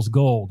fool's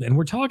gold. And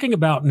we're talking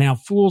about now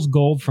fool's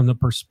gold from the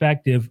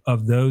perspective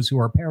of those who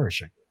are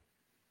perishing.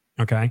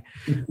 Okay.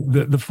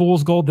 The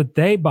fool's gold that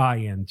they buy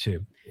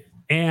into.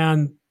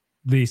 And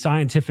the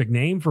scientific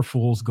name for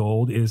fool's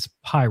gold is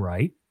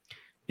pyrite.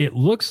 It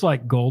looks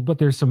like gold, but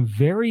there's some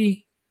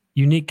very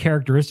unique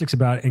characteristics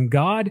about it. And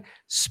God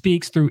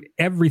speaks through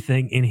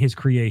everything in his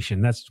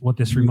creation. That's what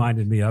this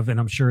reminded me of. And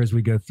I'm sure as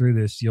we go through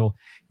this, you'll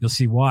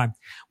see why.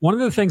 One of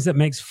the things that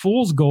makes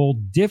fool's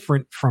gold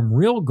different from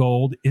real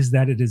gold is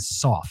that it is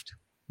soft.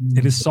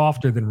 It is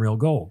softer than real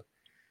gold.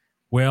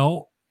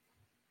 Well,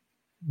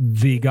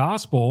 the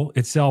gospel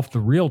itself, the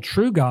real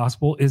true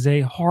gospel, is a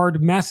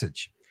hard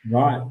message.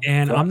 Right.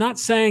 And I'm not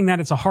saying that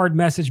it's a hard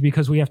message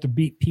because we have to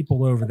beat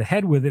people over the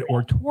head with it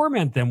or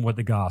torment them with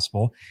the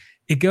gospel.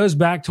 It goes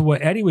back to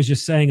what Eddie was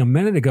just saying a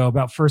minute ago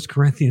about 1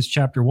 Corinthians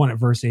chapter 1 at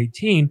verse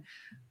 18,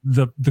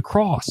 the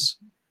cross.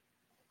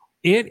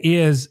 It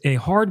is a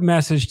hard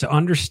message to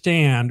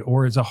understand,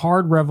 or it's a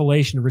hard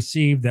revelation to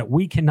receive that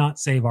we cannot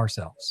save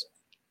ourselves.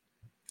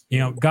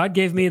 God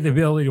gave me the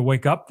ability to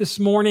wake up this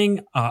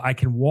morning. I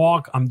can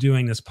walk. I'm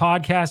doing this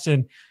podcast,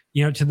 and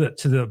to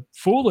the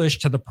foolish,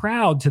 to the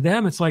proud, to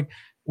them, it's like,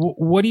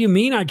 what do you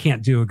mean I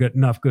can't do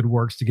enough good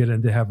works to get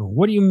into heaven?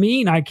 What do you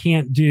mean I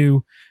can't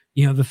do,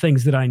 the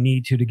things that I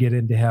need to get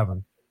into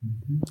heaven?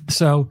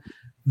 So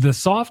the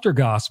softer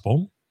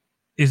gospel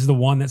is the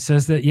one that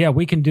says that,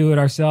 we can do it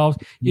ourselves.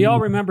 You all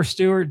remember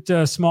Stuart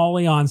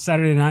Smalley on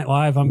Saturday Night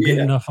Live? I'm good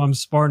enough. I'm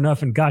smart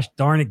enough. And gosh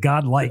darn it,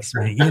 God likes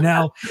me.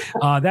 That's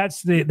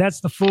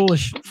the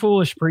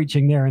foolish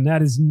preaching there. And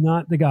that is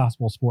not the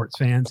gospel, sports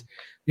fans.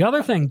 The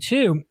other thing,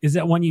 too, is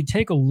that when you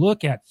take a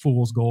look at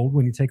fool's gold,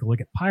 when you take a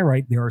look at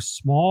pyrite, there are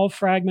small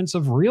fragments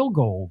of real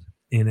gold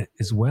in it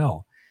as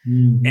well.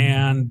 Mm-hmm.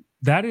 And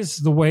that is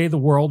the way the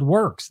world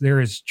works. There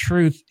is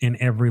truth in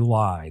every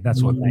lie.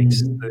 That's what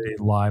makes the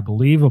lie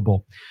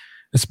believable,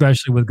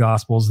 especially with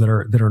gospels that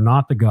are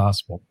not the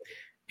gospel.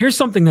 Here's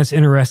something that's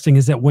interesting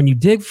is that when you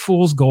dig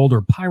fool's gold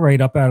or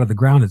pyrite up out of the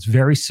ground, it's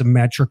very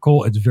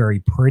symmetrical. It's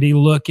very pretty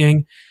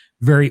looking,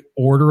 very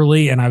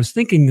orderly. And I was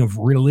thinking of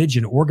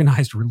religion,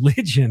 organized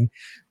religion,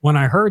 when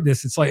I heard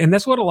this. It's like, and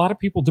that's what a lot of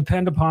people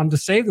depend upon to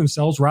save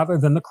themselves rather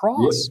than the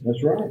cross. Yeah,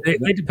 that's right.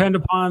 They depend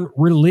upon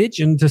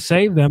religion to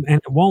save them, and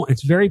it won't.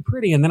 It's very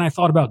pretty. And then I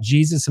thought about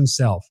Jesus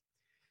himself.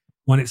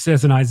 When it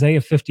says in Isaiah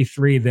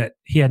 53 that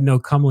he had no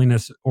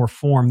comeliness or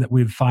form, that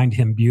we would find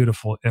him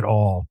beautiful at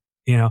all.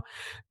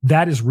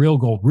 That is real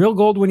gold. Real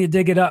gold, when you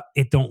dig it up,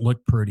 it don't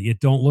look pretty.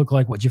 It don't look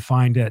like what you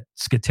find at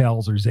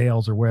Skatel's or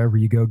Zales or wherever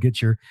you go get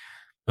your.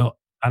 Well,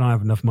 I don't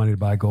have enough money to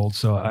buy gold,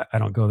 so I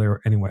don't go there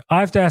anyway. I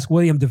have to ask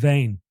William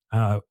Devane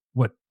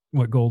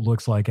what gold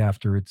looks like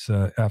after it's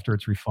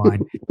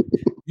refined.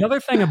 The other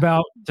thing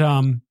about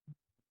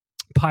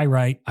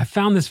pyrite, I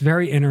found this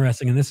very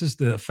interesting, and this is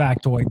the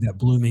factoid that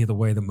blew me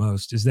away the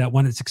most, is that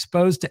when it's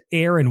exposed to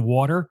air and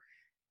water,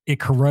 it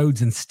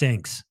corrodes and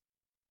stinks.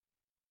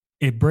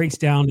 It breaks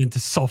down into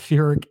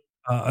sulfuric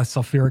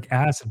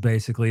acid,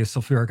 basically, a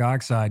sulfuric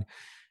oxide.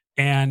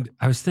 And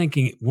I was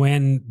thinking,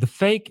 when the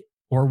fake,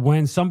 or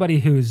when somebody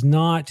who is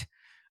not,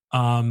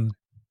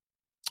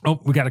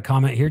 we got a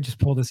comment here. Just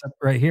pull this up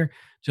right here.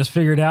 Just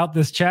figured out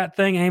this chat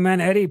thing.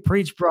 Amen, Eddie.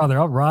 Preach, brother.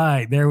 All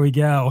right, there we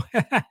go.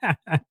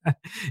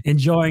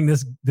 Enjoying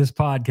this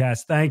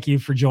podcast. Thank you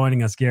for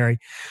joining us, Gary.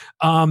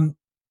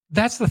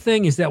 That's the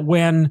thing, is that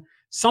when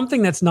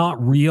something that's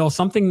not real,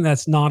 something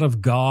that's not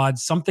of God,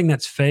 something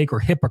that's fake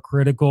or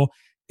hypocritical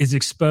is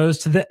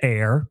exposed to the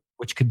air,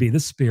 which could be the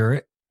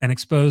spirit, and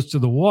exposed to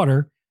the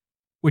water,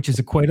 which is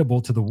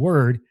equatable to the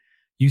word,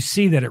 you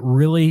see that it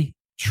really,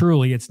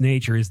 truly, its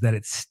nature is that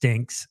it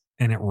stinks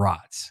and it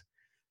rots.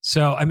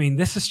 So, I mean,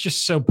 this is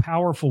just so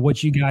powerful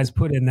what you guys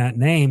put in that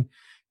name.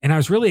 And I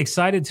was really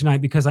excited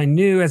tonight because I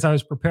knew as I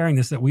was preparing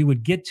this that we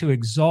would get to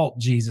exalt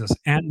Jesus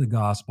and the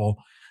gospel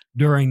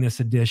during this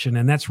edition.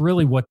 And that's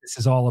really what this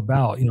is all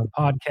about.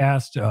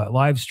 Podcast,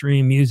 live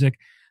stream, music,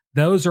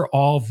 those are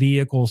all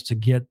vehicles to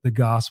get the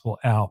gospel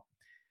out.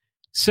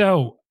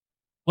 So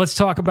let's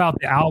talk about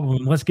the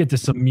album. Let's get to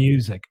some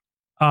music.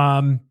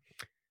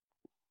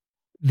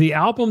 The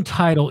album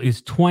title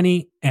is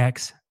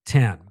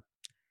 20x10.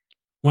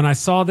 When I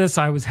saw this,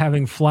 I was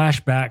having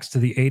flashbacks to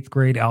the 8th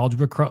grade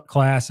algebra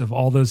class of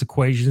all those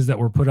equations that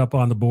were put up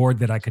on the board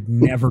that I could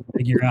never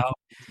figure out,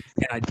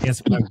 and I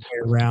danced my way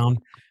around.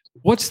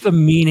 What's the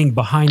meaning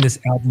behind this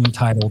album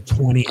title,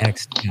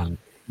 20x10?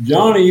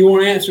 Johnny, you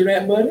want to answer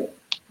that, buddy?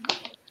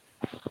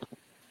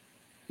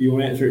 You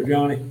want to answer it,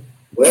 Johnny?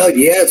 Well,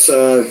 yeah, it's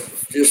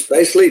just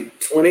basically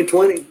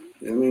 2020.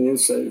 I mean, it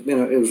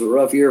was a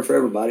rough year for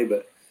everybody,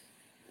 but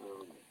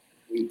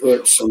we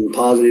put some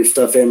positive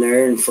stuff in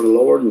there and for the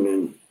Lord, and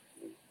then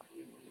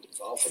it's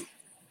awesome.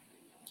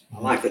 I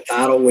like the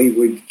title.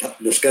 We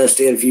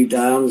discussed it a few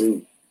times,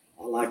 and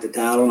I like the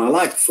title, and I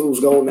like the Fool's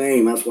Gold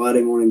name. That's why I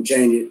didn't want him to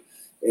change it.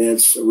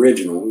 It's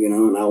original,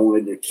 and I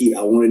wanted him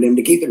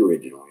to keep it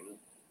original.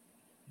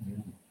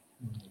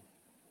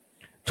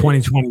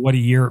 2020, what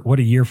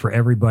a year for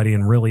everybody,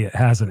 and really it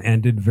hasn't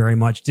ended very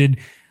much. Did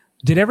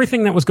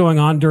everything that was going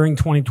on during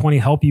 2020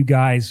 help you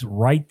guys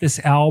write this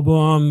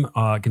album,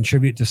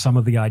 contribute to some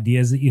of the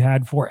ideas that you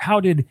had for it? How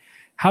did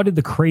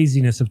the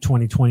craziness of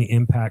 2020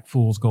 impact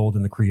Fool's Gold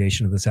and the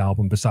creation of this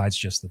album, besides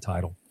just the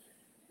title?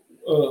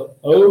 You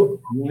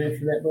want to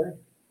answer that, buddy?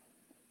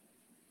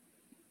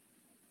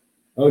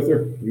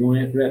 Arthur, you want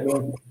to answer that,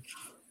 buddy?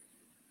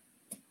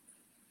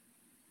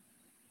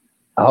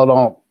 Hold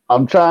on.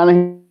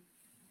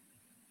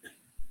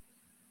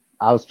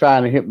 I was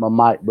trying to hit my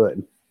mic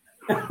button.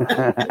 Like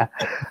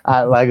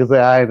I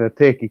said, I ain't a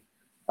techie.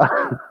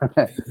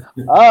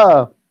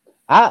 A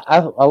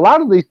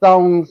lot of these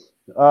songs,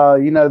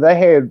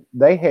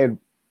 they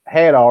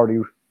had already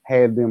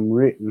had them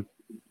written.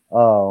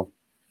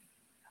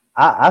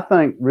 I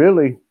think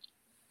really,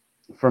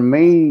 for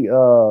me,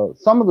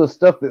 some of the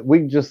stuff that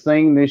we just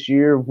seen this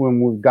year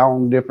when we've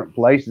gone different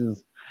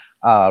places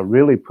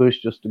really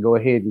pushed us to go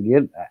ahead and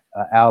get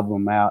an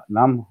album out,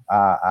 and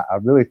I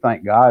really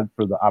thank God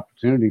for the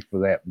opportunity for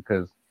that,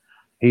 because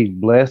He's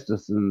blessed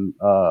us in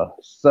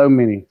so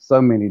many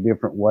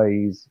different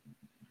ways,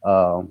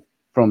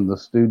 from the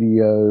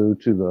studio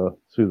to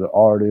the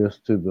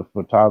artist to the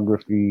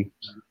photography.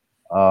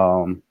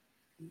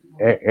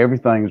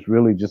 Everything's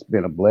really just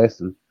been a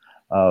blessing.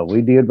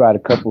 We did write a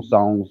couple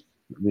songs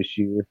this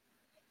year,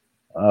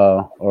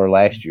 or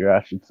last year,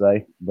 I should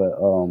say, but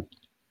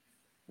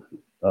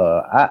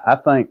I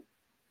think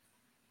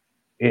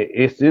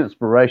it's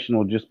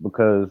inspirational just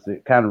because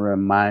it kind of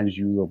reminds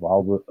you of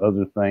all the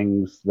other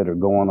things that are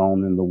going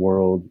on in the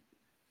world,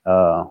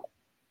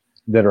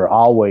 that are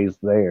always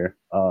there.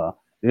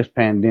 This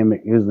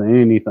pandemic isn't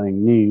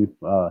anything new.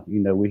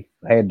 We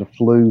had the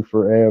flu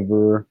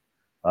forever.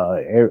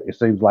 It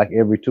seems like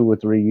every 2 or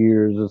 3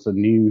 years, it's a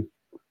new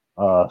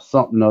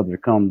something other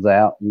comes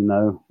out,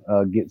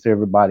 gets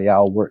everybody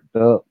all worked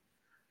up.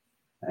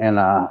 And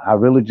I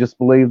really just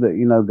believe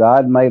that,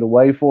 God made a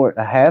way for it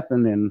to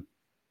happen, and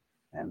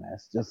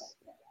that's just,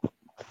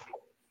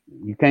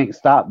 you can't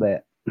stop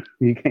that.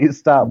 You can't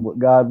stop what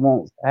God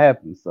wants to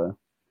happen. So,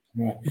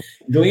 right.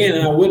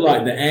 Glenn, I would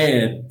like to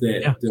add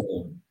that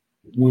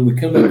when we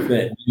come up with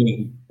that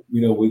name,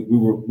 we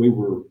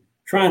were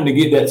trying to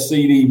get that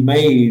CD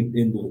made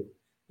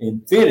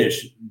and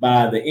finished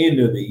by the end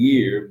of the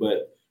year,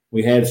 but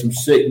we had some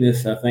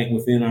sickness, I think,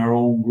 within our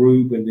own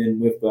group, and then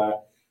with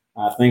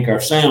I think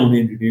our sound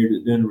engineer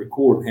that done the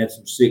recording had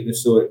some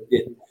sickness, so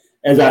it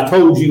as I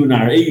told you in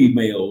our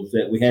emails,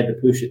 that we had to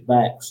push it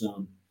back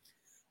some.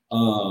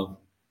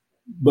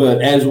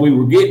 But as we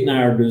were getting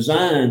our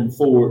design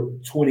for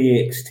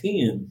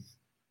 20x10,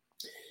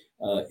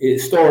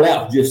 it started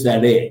out just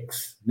that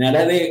X. Now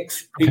that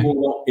X,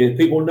 if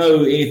people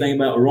know anything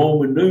about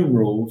Roman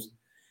numerals,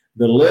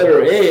 the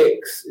letter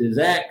X is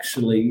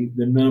actually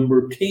the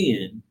number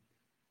 10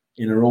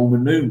 in a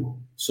Roman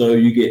numeral. So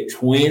you get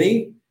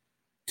 20,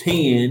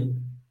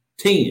 10,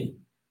 10.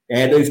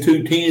 Add those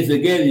two 10s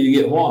together, you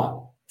get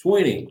what?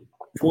 20,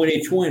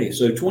 20, 20.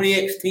 So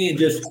 20x10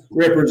 just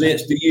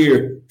represents the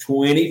year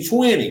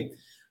 2020.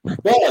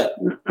 But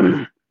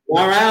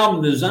our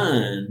album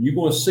design, you're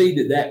going to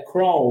see that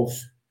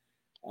cross,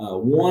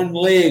 one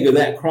leg of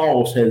that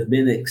cross has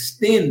been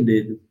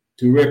extended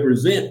to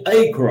represent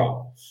a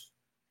cross.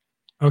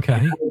 Okay.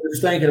 I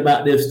was thinking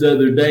about this the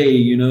other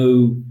day,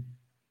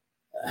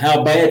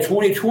 how bad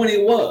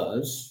 2020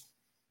 was.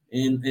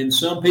 And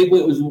some people,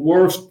 it was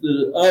worse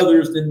than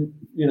others than,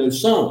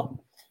 some.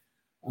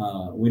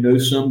 We know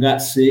some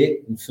got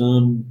sick, and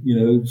some,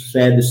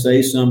 sad to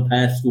say, some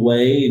passed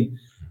away, and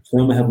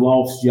some have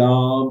lost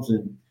jobs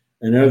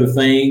and other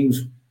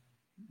things.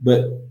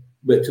 But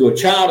to a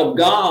child of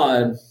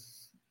God,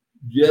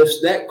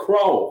 just that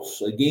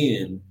cross,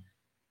 again,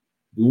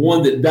 the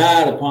one that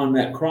died upon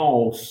that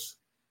cross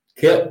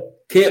kept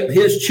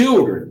his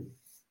children.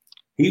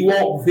 He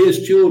walked with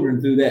his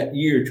children through that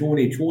year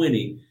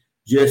 2020,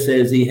 just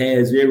as he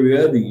has every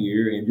other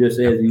year, and just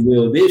as he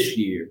will this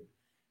year.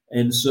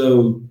 And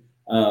so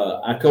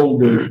I told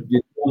the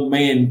young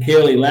man,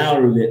 Kelly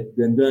Louder, that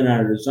done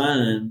our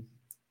design,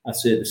 I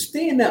said, to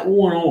stand that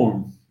one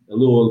arm a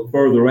little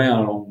further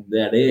out on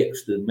that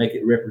X to make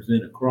it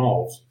represent a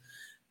cross.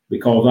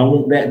 because I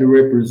want that to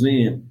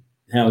represent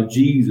how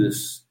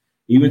Jesus,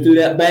 even through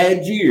that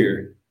bad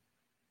year,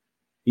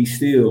 he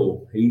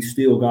still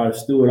got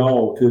us through it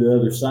all to the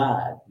other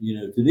side,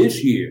 to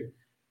this year.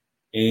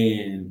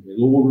 And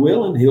Lord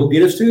willing, he'll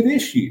get us through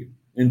this year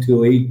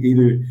until he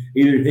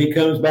either he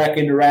comes back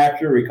in the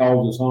rapture or he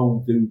calls us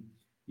home to,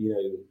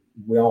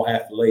 we all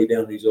have to lay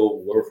down these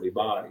old earthly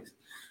bodies.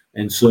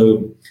 And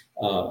so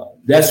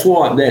that's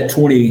what that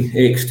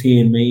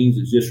 20X10 means.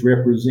 It just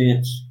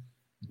represents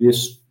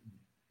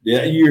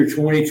that year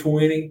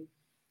 2020.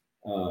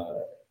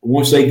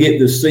 Once they get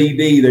the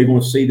CD, they're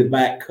going to see the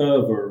back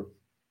cover.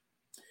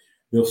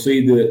 They'll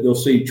see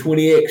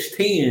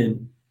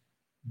 20X10,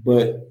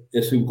 but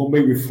it's going to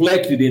be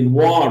reflected in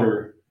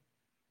water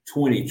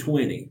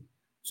 2020.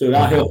 So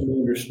that'll help them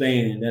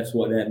understand that's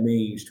what that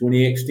means.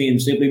 20X10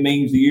 simply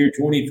means the year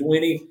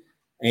 2020.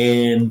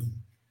 And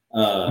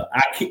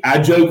I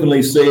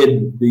jokingly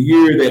said the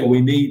year that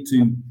we need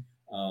to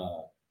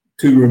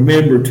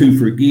remember to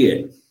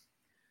forget.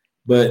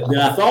 But then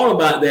I thought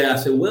about that. I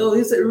said, well,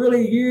 is it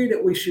really a year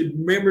that we should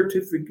remember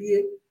to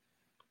forget?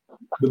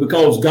 But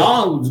because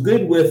God was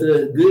good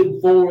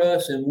for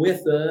us and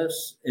with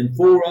us and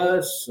for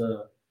us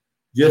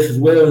just as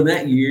well in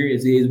that year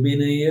as he has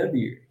been any other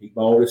year. He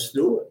brought us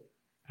through it.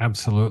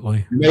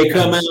 Absolutely. We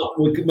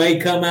may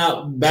come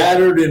out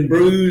battered and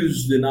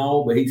bruised and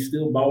all, but he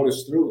still brought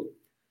us through it.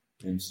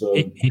 And so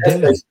he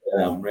that's did. what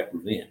that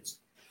represents.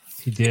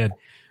 He did.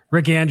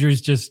 Rick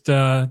Andrews just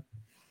sent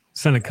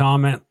a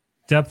comment.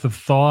 Depth of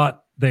thought.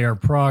 They are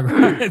prog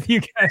rock. You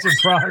guys are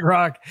prog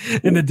rock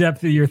in the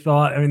depth of your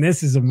thought. I mean,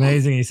 this is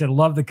amazing. He said,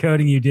 love the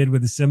coding you did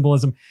with the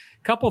symbolism.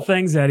 A couple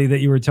things, Eddie, that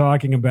you were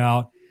talking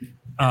about.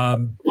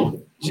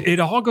 It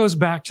all goes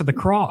back to the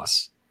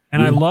cross.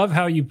 And I love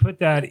how you put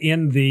that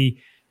in the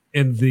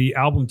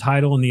album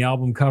title and the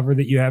album cover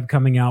that you have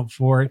coming out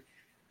for it.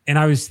 And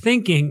I was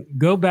thinking,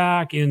 go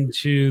back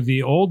into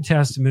the Old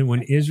Testament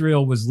when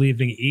Israel was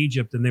leaving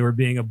Egypt and they were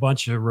being a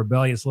bunch of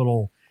rebellious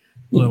little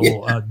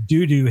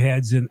doo-doo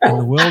heads in the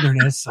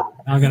wilderness.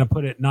 I'm going to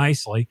put it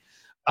nicely.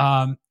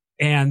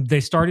 And they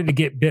started to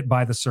get bit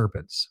by the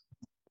serpents.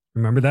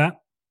 Remember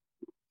that?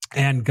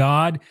 And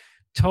God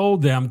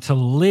told them to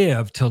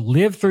live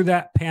through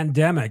that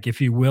pandemic, if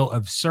you will,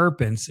 of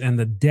serpents and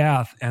the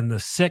death and the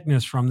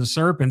sickness from the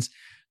serpents,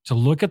 to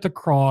look at the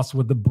cross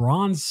with the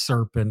bronze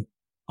serpent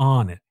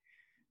on it.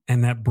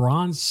 And that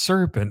bronze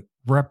serpent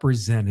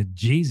represented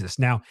Jesus.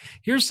 Now,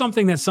 here's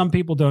something that some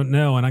people don't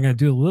know, and I'm going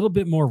to do a little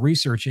bit more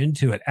research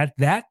into it. At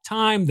that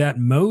time that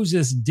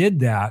Moses did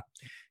that,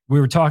 we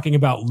were talking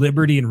about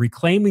liberty and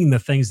reclaiming the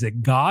things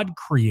that God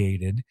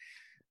created.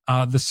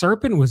 The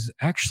serpent was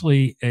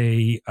actually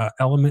a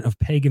element of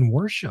pagan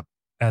worship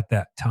at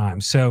that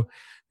time. So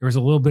there was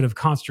a little bit of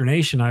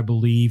consternation, I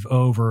believe,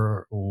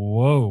 over,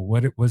 whoa,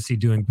 what was he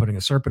doing putting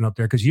a serpent up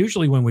there? Because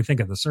usually when we think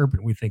of the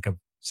serpent, we think of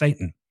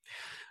Satan.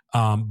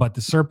 But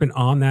the serpent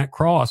on that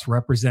cross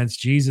represents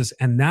Jesus.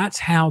 And that's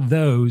how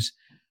those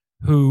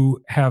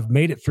who have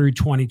made it through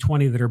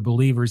 2020 that are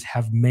believers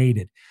have made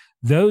it.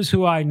 Those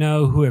who I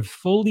know who have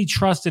fully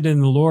trusted in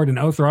the Lord. And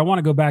Othar, I want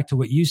to go back to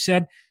what you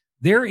said.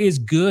 There is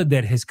good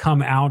that has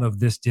come out of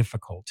this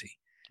difficulty.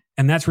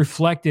 And that's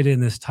reflected in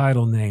this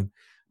title name.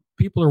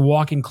 People are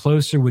walking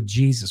closer with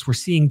Jesus. We're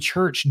seeing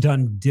church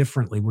done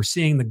differently. We're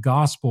seeing the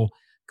gospel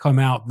come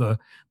out. The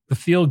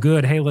feel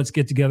good, hey, let's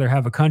get together,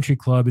 have a country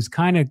club is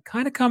kind of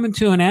coming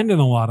to an end in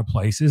a lot of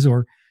places,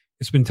 or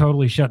it's been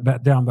totally shut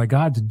back down by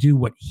God to do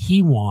what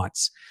he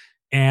wants.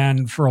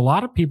 And for a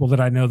lot of people that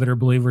I know that are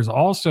believers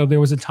also, there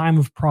was a time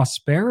of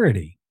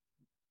prosperity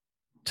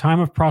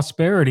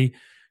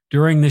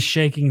during this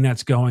shaking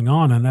that's going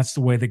on. And that's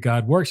the way that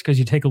God works, because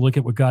you take a look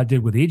at what God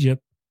did with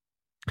Egypt.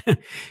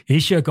 He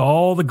shook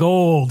all the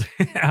gold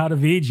out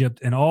of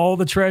Egypt and all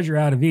the treasure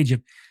out of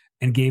Egypt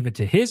and gave it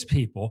to his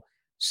people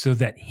so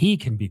that he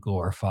can be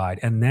glorified.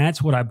 And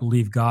that's what I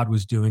believe God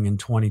was doing in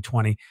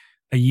 2020,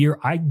 a year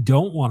I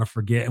don't want to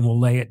forget, and we'll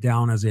lay it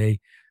down as a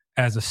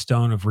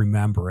stone of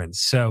remembrance.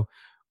 So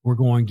we're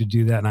going to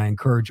do that. And I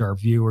encourage our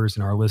viewers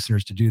and our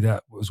listeners to do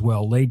that as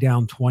well. Lay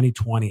down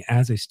 2020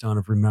 as a stone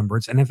of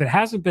remembrance. And if it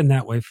hasn't been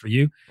that way for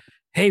you,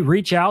 hey,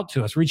 reach out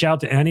to us, reach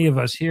out to any of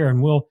us here,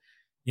 and we'll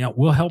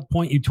help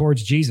point you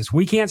towards Jesus.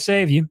 We can't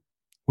save you.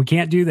 We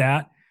can't do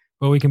that,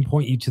 but we can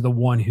point you to the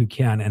one who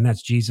can. And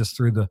that's Jesus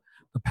through the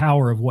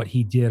power of what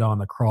he did on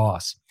the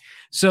cross.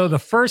 So the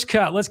first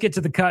cut, let's get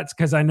to the cuts,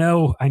 because I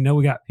know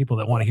we got people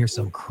that want to hear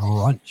some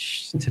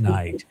crunch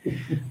tonight.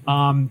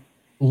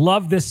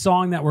 Love this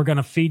song that we're going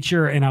to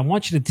feature, and I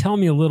want you to tell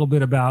me a little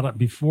bit about it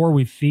before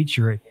we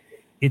feature it.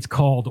 It's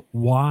called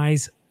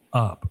Wise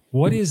Up.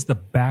 What is the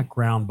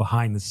background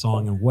behind the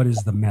song, and what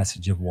is the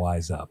message of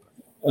Wise Up?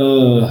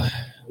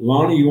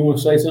 Lonnie, you want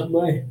to say something,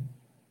 buddy?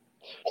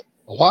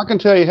 Well, I can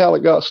tell you how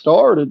it got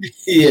started.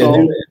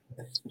 Yeah.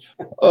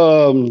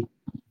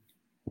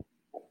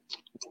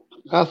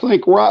 I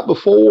think right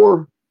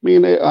before me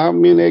and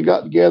Ed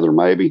got together,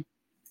 maybe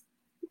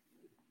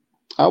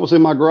I was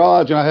in my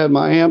garage and I had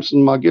my amps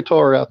and my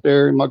guitar out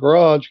there in my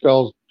garage,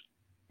 because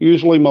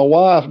usually my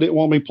wife didn't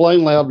want me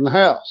playing loud in the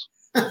house.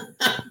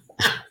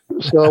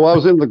 So I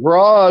was in the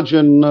garage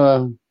and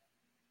I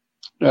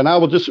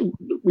was just,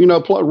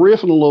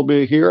 riffing a little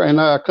bit here, and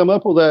I come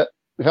up with that,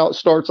 how it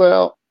starts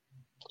out.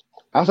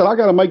 I said, I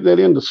got to make that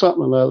into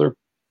something or another.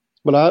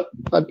 But I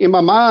in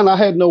my mind, I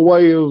had no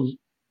way of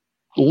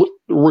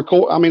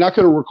record. I mean, I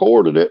could have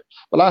recorded it,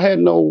 but I had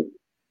no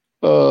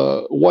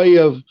way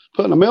of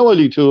putting a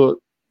melody to it.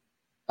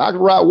 I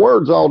could write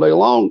words all day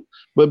long,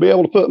 but be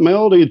able to put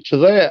melody to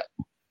that,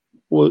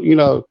 well,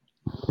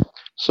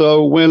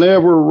 So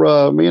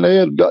whenever me and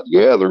Ed got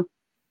together,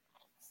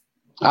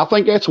 I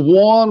think that's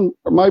one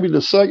or maybe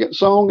the second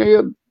song,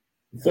 Ed.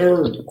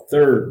 Third.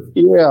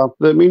 Yeah,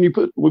 we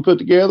put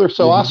together.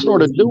 So I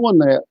started doing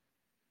that.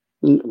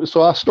 And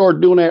so I started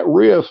doing that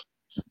riff.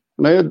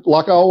 And Ed,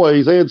 like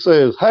always, Ed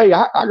says, "Hey,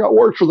 I got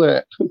words for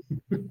that,"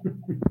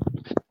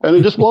 and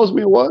it just blows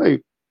me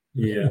away.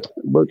 Yeah,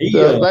 but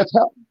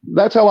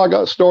that's how I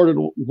got started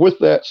with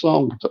that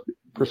song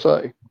per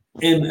se.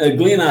 And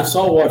Glenn, I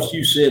saw what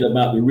you said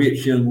about the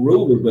rich young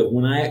ruler, but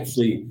when I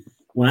actually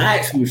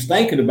was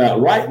thinking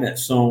about writing that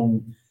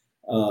song,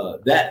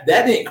 that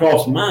didn't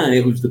cross my mind.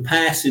 It was the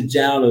passage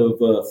out of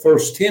 1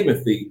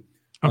 Timothy.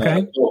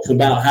 Okay, talks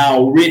about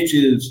how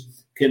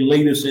riches can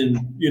lead us in,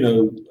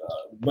 a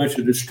bunch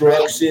of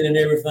destruction and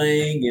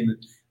everything,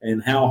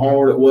 and how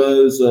hard it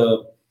was,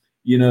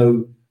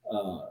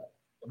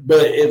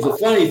 But it's a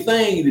funny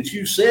thing that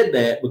you said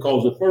that,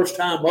 because the first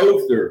time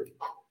Othar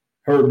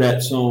heard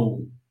that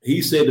song,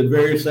 he said the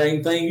very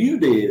same thing you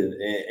did,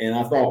 and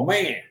I thought,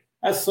 man,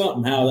 that's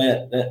something how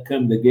that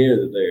come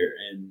together there.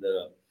 And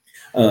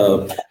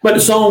but the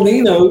song,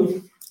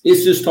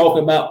 it's just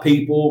talking about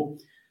people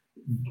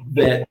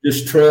that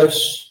just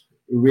trust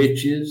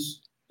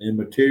riches and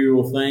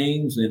material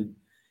things, and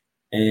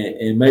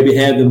maybe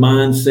have the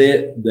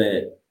mindset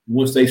that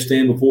once they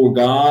stand before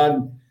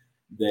God,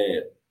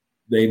 that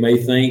they may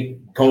think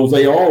because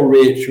they are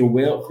rich or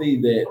wealthy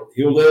that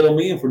He'll let them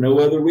in for no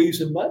other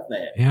reason but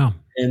that. Yeah,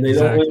 and they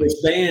don't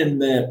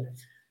understand that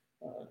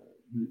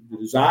the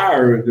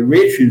desire, the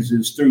riches,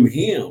 is through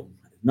Him,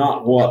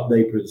 not what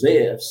they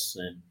possess.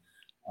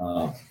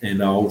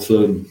 And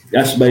also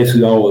that's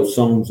basically all the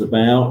song's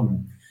about.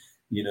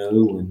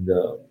 And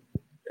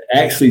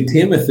actually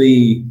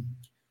Timothy,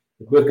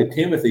 the book of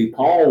Timothy,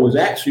 Paul was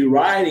actually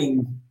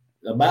writing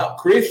about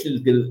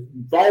Christians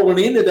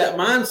falling into that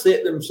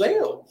mindset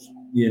themselves.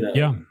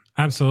 Yeah,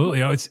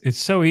 absolutely. Oh, it's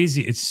so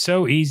easy. It's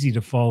so easy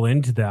to fall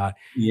into that.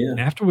 Yeah.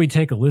 After we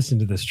take a listen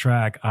to this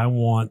track, I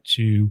want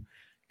to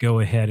go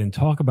ahead and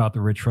talk about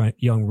the rich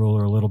young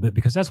ruler a little bit,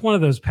 because that's one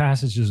of those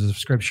passages of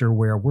scripture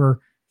where we're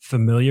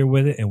familiar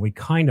with it and we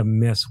kind of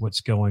miss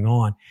what's going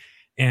on.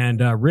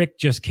 And Rick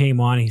just came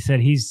on. He said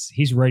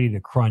he's ready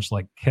to crunch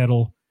like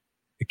kettle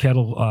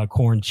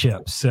corn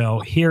chips. So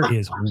here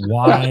is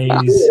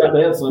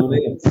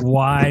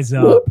Wise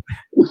Up.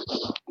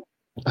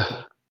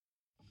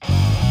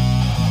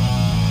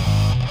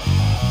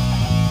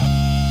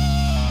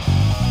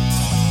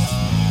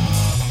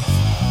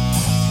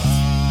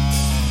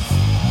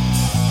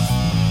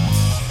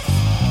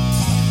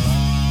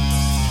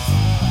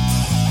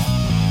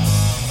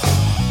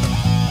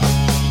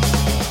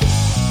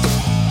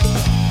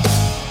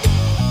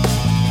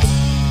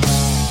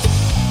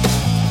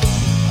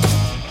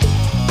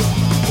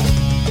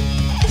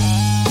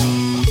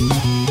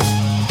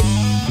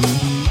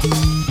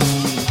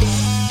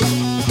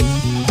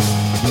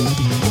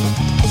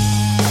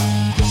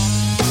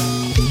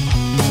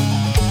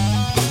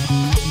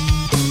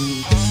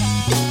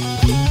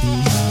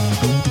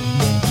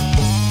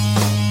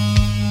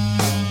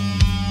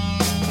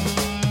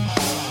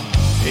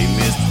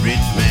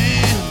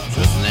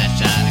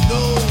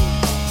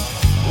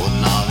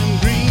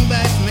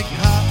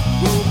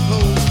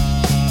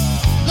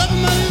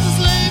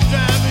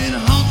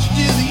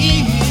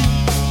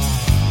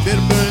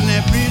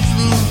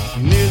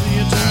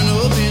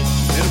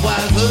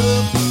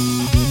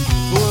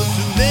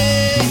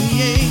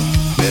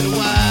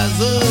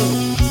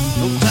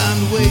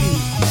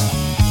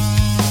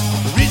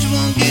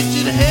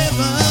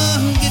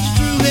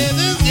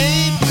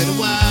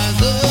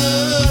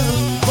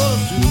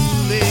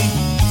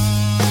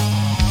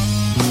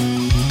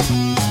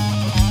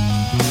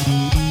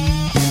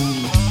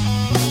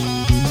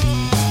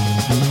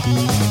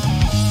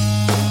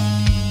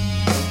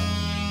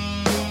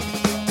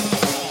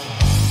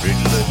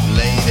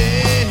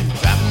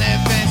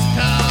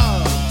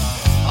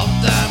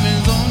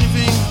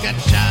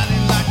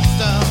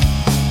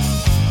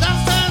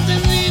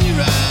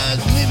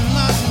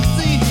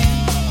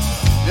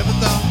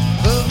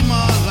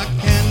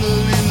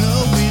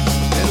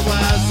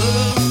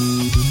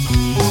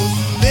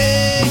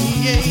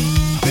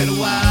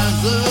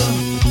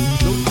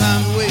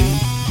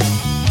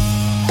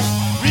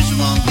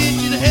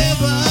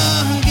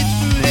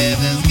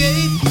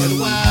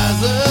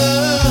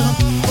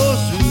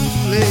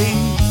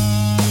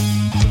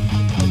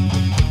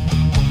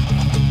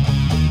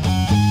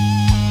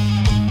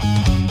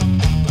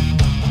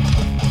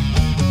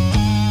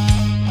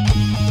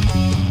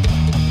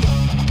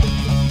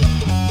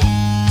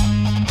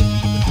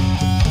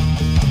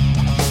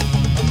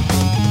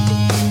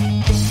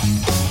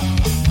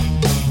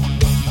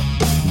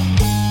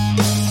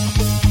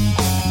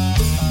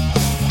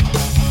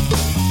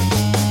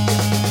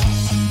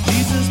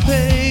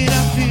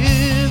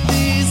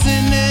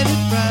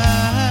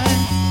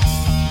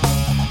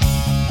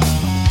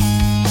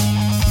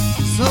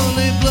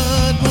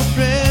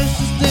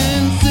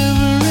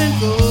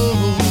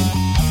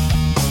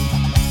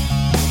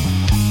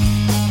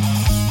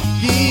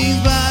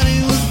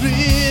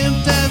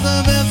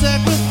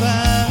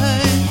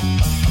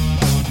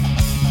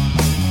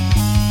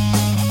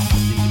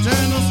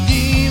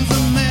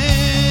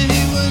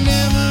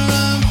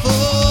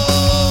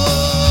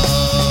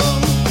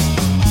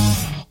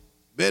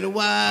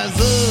 wise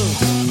up,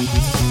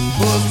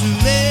 for it's too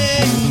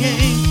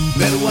late.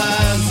 Better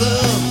wise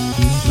up,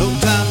 no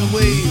time to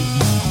wait.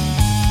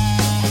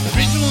 The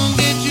rich won't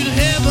get you to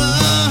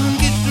heaven,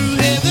 get you through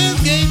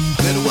heaven's gate.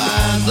 Better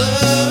wise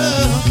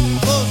up,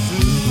 for it's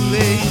too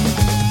late.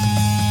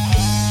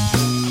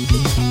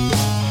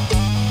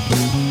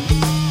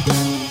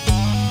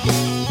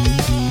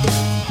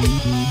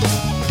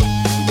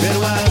 Better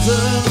wise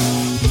up.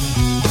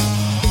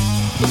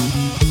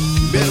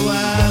 Better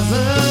wise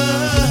up.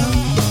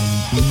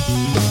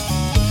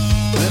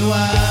 Better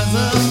wise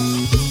up.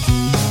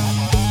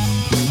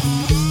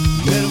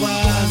 Better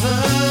wise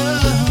up.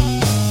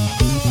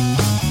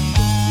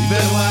 You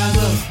better wise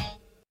up.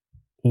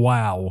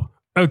 Wow.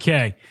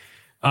 Okay.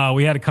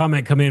 We had a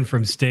comment come in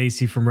from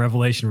Stacy from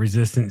Revelation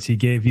Resistance. He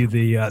gave you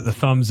the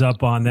thumbs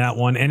up on that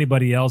one.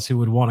 Anybody else who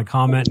would want to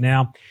comment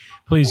now,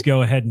 please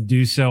go ahead and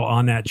do so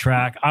on that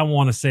track. I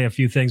want to say a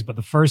few things, but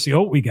the first,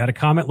 we got a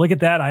comment. Look at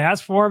that. I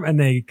asked for them and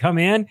they come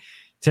in.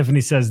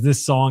 Tiffany says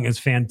this song is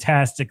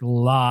fantastic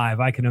live.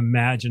 I can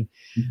imagine.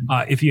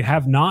 If you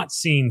have not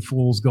seen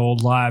Fool's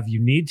Gold live,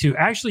 you need to.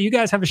 Actually, you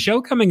guys have a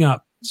show coming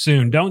up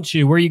soon, don't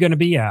you? Where are you going to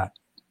be at?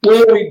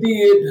 Well, we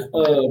did,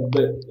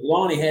 but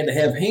Lonnie had to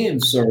have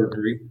hand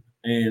surgery,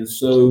 and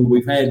so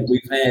we've had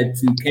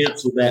to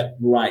cancel that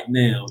right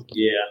now.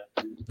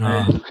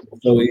 Yeah,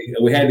 so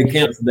we had to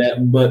cancel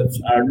that. But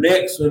our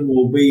next one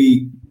will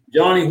be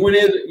Johnny. When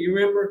is it? You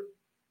remember?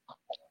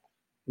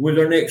 When's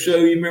our next show?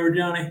 You remember,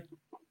 Johnny?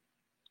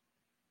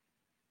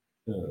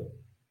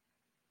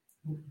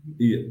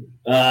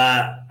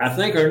 Yeah. I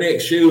think our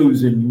next show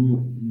is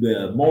in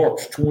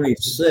March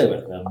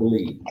 27th, I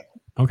believe.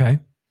 Okay.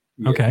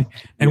 Yeah. Okay.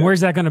 And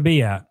where's that going to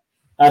be at?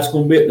 That's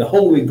going to be at the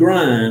Holy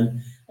Grind,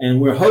 and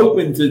we're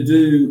hoping to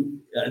do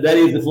that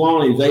is if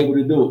Lonnie is able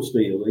to do it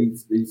still.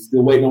 He's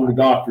still waiting on the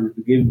doctor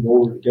to give him the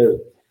order to go.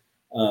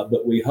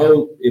 But we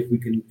hope if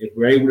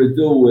we're able to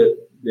do it,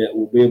 that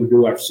we'll be able to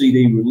do our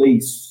CD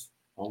release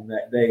on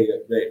that day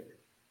up there.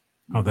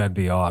 Oh, that'd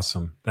be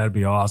awesome. That'd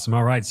be awesome.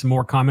 All right. Some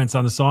more comments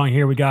on the song.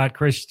 Here we got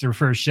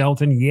Christopher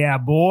Shelton. Yeah,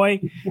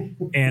 boy.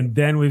 And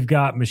then we've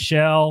got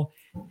Michelle.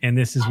 And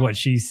this is what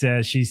she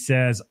says. She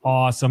says,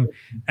 awesome.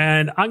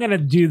 And I'm going to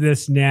do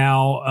this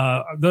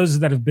now. Those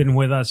that have been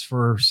with us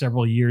for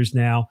several years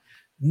now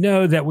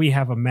know that we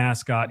have a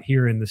mascot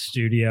here in the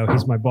studio.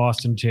 He's my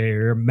Boston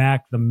Terrier,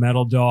 Mac the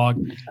Metal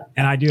Dog.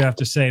 And I do have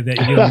to say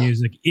that your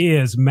music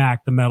is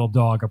Mac the Metal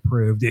Dog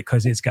approved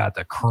because it's got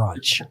the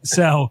crunch.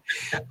 So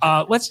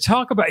let's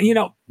talk about,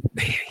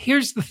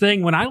 here's the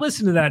thing. When I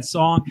listen to that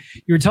song,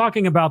 you were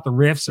talking about the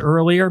riffs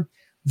earlier.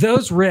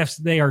 Those riffs,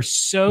 they are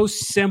so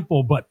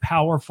simple but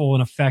powerful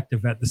and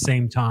effective at the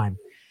same time.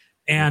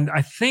 And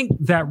I think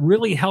that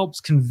really helps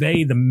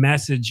convey the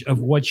message of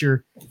what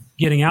you're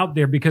getting out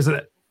there because,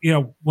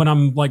 when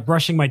I'm like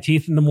brushing my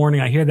teeth in the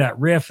morning, I hear that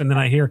riff and then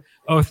I hear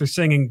Others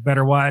singing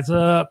Better Wise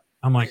Up.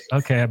 I'm like,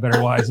 okay, I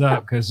better wise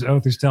up because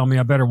Others tell me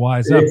I better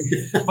wise up.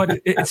 But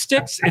it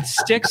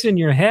sticks in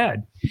your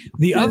head.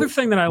 The other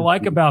thing that I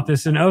like about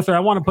this, and Other, I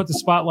want to put the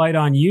spotlight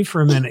on you for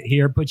a minute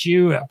here, put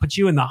you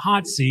in the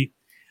hot seat.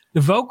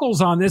 The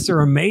vocals on this are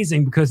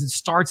amazing because it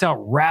starts out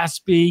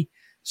raspy,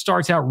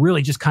 starts out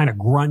really just kind of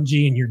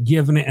grungy, and you're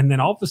giving it, and then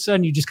all of a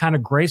sudden you just kind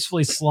of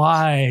gracefully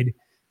slide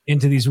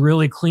into these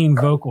really clean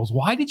vocals.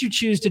 Why did you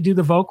choose to do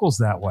the vocals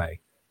that way?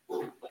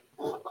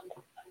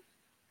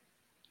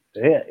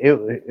 Yeah,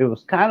 it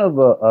was kind of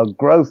a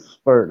growth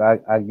spurt,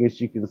 I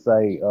guess you can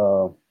say.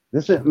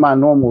 This isn't my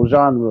normal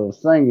genre of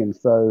singing,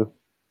 so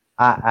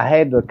I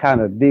had to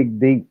kind of dig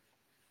deep.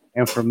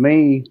 And for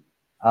me,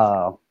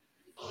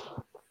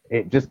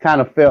 it just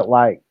kind of felt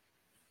like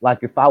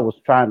if I was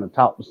trying to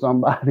talk to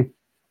somebody,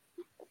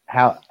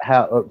 how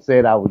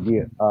upset I would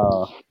get.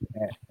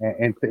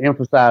 And to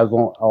emphasize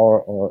on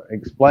or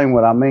explain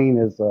what I mean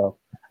is,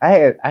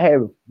 I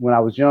had when I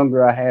was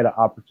younger, I had an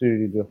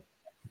opportunity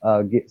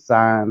to get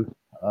signed,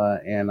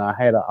 and I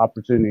had an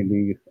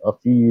opportunity a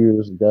few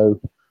years ago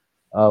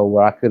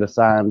where I could have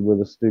signed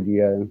with a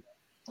studio,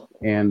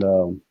 and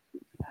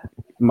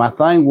my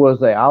thing was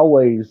they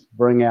always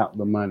bring out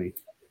the money.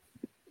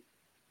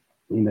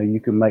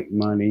 You can make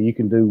money, you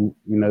can do,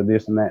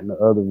 this and that and the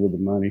other with the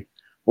money.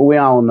 But we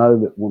all know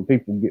that when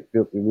people get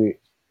filthy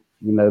rich,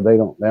 they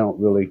don't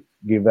really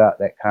give out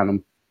that kind of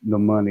the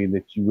money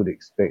that you would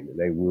expect that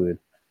they would.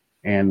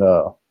 And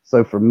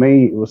so for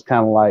me, it was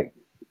kind of like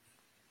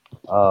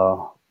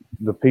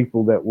the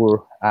people that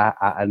were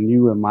I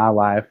knew in my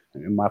life,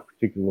 in my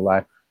particular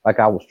life, like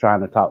I was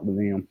trying to talk to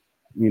them,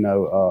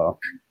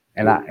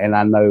 and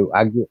I know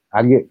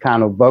I get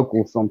kind of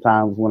vocal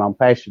sometimes when I'm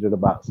passionate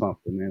about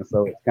something, and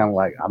so it's kind of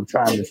like I'm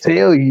trying to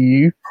tell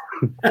you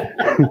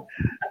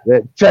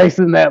that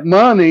chasing that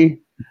money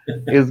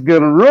is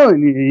gonna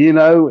ruin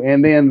you,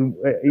 and then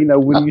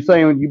when you're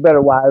saying you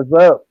better wise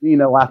up,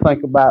 I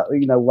think about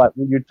like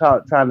when you're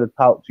trying to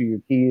talk to your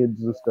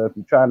kids and stuff,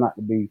 you try not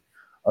to be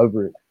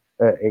over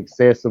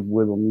excessive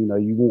with them.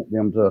 You want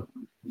them to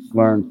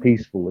learn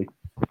peacefully.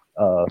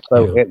 So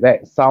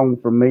that song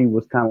for me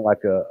was kind of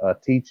like a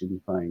teaching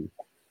thing.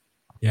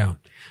 Yeah.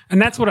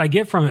 And that's what I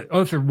get from it.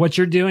 Othar, what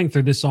you're doing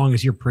through this song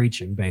is you're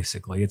preaching,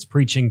 basically. It's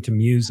preaching to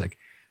music.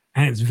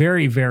 And it's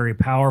very, very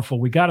powerful.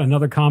 We got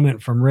another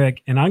comment from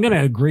Rick, and I'm going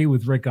to agree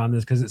with Rick on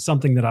this because it's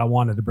something that I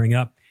wanted to bring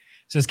up.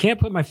 It says, can't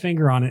put my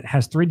finger on it. It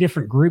has 3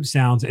 different group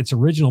sounds. It's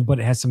original, but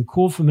it has some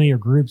cool, familiar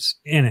groups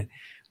in it,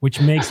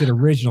 which makes it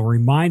original.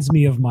 Reminds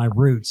me of my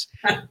roots.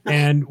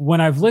 And when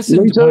I've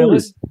listened,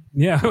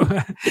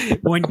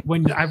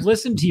 when I've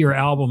listened to your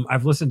album,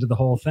 I've listened to the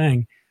whole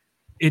thing.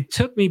 It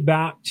took me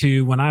back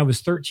to when I was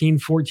 13,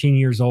 14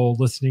 years old,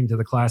 listening to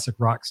the classic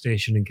rock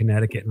station in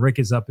Connecticut. And Rick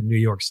is up in New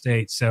York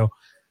State. So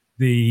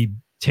the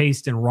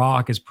taste in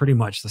rock is pretty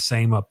much the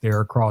same up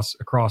there across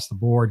the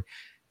board.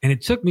 And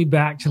it took me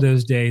back to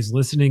those days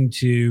listening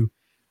to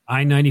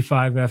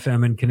I-95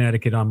 FM in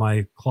Connecticut on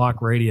my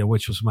clock radio,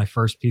 which was my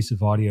first piece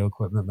of audio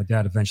equipment. My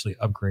dad eventually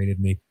upgraded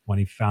me when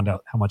he found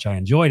out how much I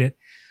enjoyed it.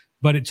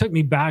 But it took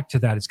me back to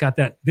that. It's got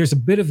that, there's a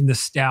bit of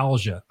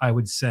nostalgia, I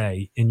would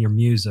say, in your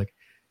music.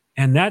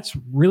 And that's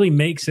really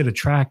makes it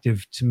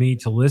attractive to me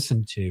to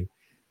listen to.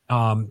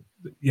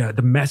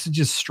 The message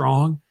is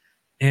strong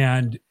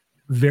and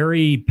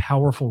very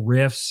powerful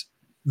riffs,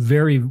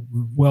 very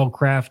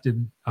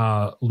well-crafted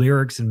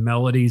lyrics and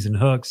melodies and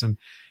hooks. And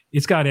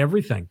it's got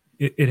everything.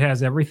 It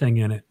has everything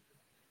in it.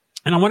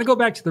 And I want to go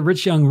back to the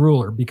rich young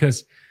ruler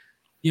because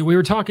we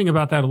were talking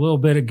about that a little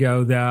bit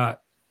ago,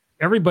 that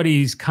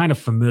everybody's kind of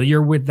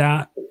familiar with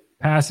that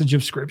passage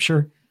of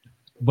scripture,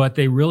 but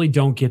they really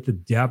don't get the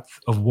depth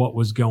of what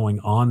was going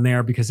on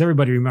there because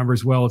everybody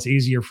remembers, well, it's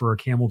easier for a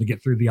camel to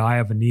get through the eye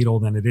of a needle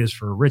than it is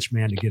for a rich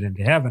man to get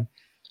into heaven.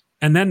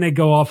 And then they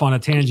go off on a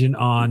tangent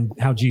on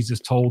how Jesus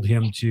told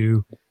him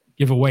to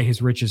give away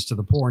his riches to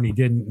the poor, and he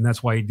didn't, and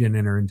that's why he didn't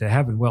enter into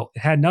heaven. Well, it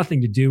had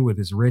nothing to do with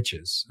his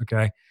riches,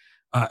 okay?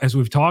 As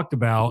we've talked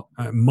about,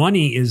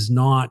 money is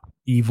not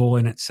evil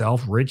in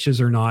itself. Riches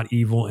are not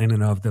evil in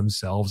and of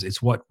themselves.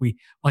 It's what we,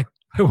 like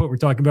what we were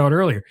talking about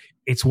earlier,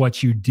 it's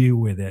what you do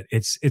with it.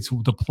 It's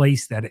the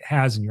place that it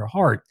has in your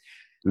heart.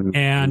 Mm-hmm.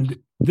 And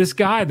this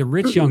guy, the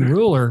rich young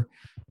ruler,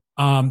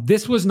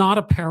 this was not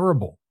a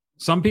parable.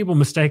 Some people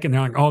mistaken,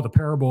 they're like, oh, the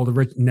parable of the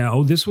rich.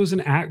 No, this was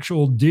an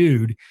actual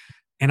dude.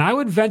 And I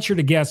would venture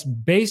to guess,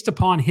 based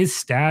upon his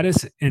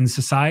status in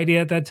society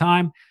at that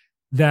time,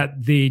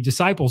 that the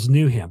disciples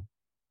knew him.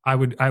 I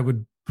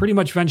would pretty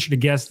much venture to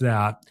guess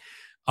that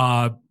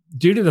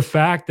due to the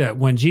fact that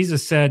when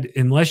Jesus said,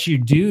 unless you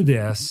do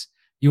this,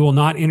 you will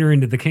not enter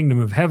into the kingdom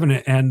of heaven.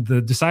 And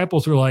the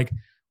disciples were like,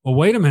 well,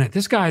 wait a minute,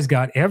 this guy's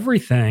got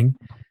everything.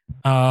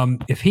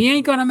 If he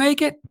ain't going to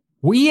make it,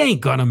 we ain't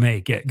going to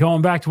make it.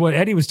 Going back to what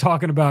Eddie was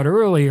talking about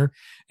earlier,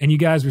 and you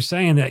guys were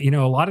saying that,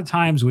 a lot of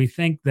times we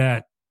think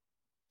that,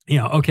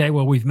 okay,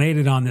 well, we've made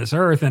it on this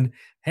earth and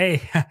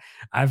hey,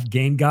 I've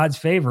gained God's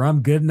favor.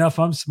 I'm good enough.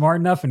 I'm smart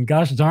enough. And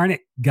gosh darn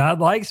it, God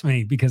likes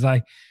me because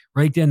I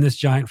raked in this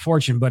giant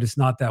fortune, but it's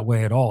not that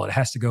way at all. It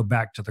has to go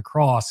back to the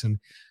cross. And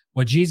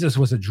what Jesus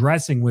was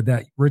addressing with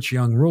that rich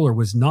young ruler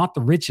was not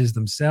the riches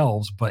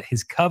themselves, but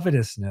his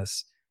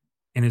covetousness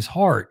in his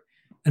heart.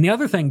 And the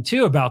other thing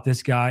too about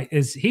this guy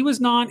is he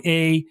was not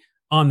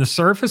on the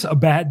surface, a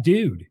bad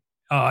dude.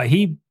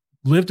 He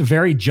lived a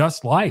very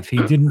just life. He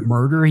didn't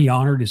murder. He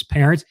honored his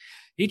parents.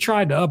 He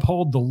tried to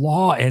uphold the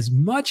law as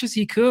much as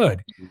he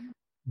could.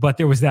 But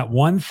there was that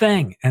one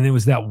thing, and there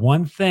was that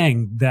one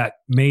thing that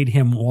made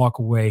him walk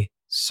away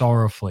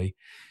sorrowfully.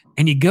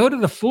 And you go to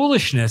the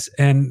foolishness,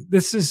 and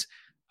this is,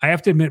 I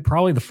have to admit,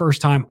 probably the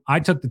first time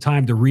I took the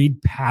time to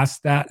read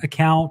past that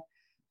account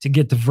to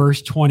get to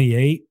verse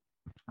 28.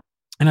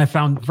 And I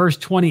found verse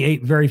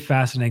 28 very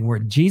fascinating, where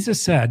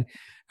Jesus said,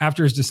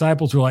 after his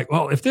disciples were like,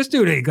 well, if this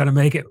dude ain't going to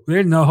make it,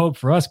 there's no hope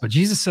for us. But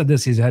Jesus said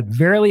this, he said,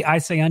 verily I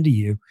say unto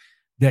you,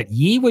 that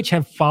ye which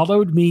have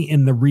followed me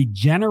in the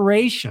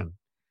regeneration,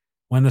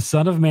 when the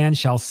Son of Man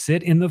shall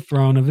sit in the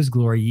throne of his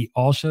glory, ye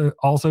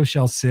also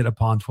shall sit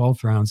upon 12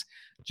 thrones,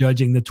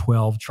 judging the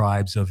 12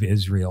 tribes of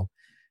Israel.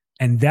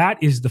 And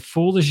that is the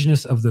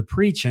foolishness of the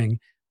preaching.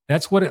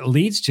 That's what it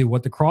leads to.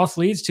 What the cross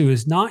leads to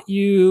is not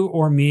you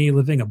or me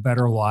living a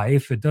better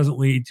life. It doesn't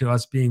lead to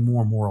us being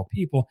more moral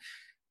people,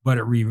 but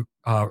it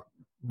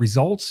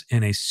results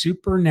in a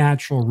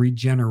supernatural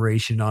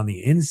regeneration on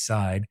the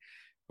inside,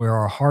 where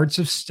our hearts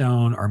of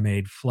stone are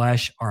made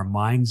flesh, our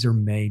minds are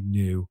made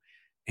new,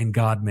 and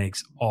God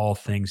makes all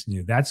things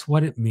new. That's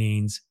what it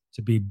means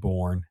to be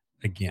born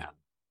again.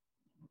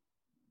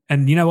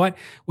 And you know what?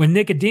 When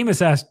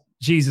Nicodemus asked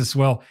Jesus,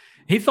 well,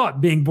 he thought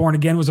being born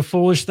again was a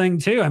foolish thing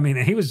too. I mean,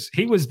 he was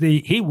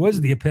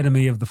the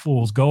epitome of the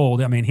fool's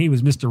gold. I mean, he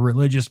was Mr.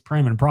 Religious,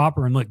 prim and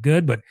proper, and looked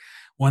good. But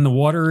when the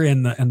water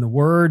and the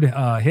word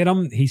hit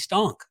him, he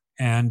stunk.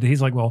 And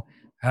he's like, well,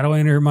 how do I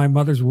enter my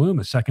mother's womb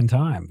a second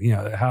time?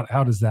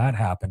 How does that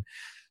happen?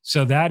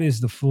 So that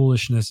is the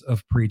foolishness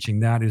of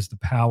preaching. That is the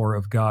power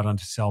of God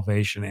unto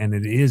salvation, and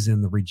it is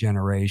in the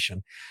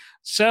regeneration.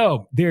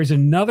 So there's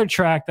another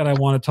track that I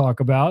want to talk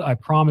about. I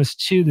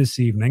promised 2 this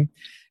evening,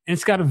 and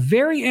it's got a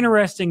very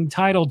interesting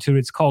title to it.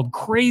 It's called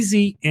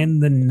Crazy in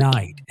the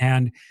Night.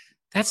 And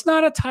That's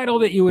not a title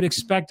that you would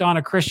expect on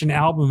a Christian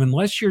album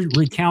unless you're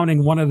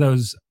recounting one of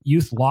those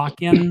youth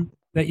lock-in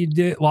that you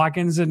did,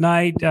 lock-ins at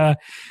night.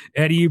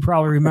 Eddie, you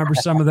probably remember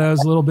some of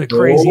those, a little bit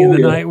crazy in the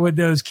night with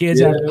those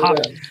kids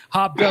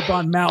hopped up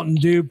on Mountain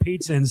Dew,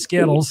 pizza, and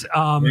Skittles.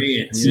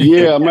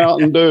 Yeah,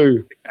 Mountain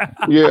Dew.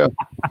 Yeah.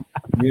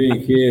 You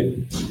ain't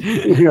kidding.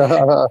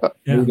 Yeah.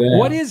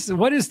 What is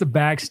the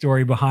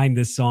backstory behind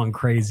this song,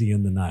 Crazy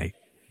in the Night?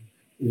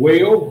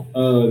 Well,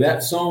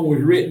 that song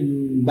was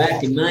written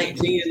back in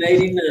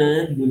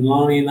 1989 when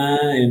Lonnie and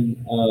I and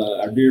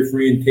our dear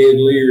friend Ted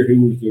Lear,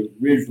 who was the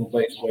original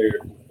bass player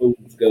for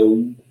Fool's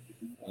Gold,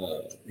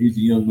 he's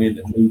a young man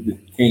that moved to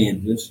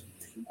Kansas.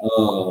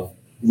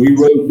 We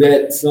wrote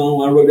that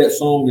song. I wrote that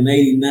song in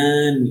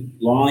 89.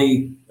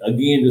 Lonnie,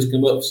 again, just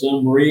come up with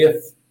some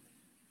riff.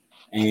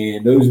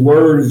 And those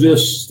words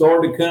just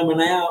started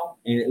coming out.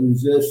 And it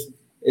was just,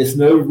 it's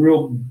no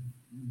real,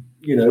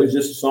 it's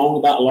just a song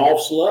about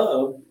lost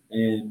love.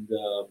 And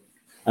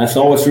that's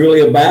all it's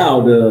really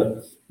about.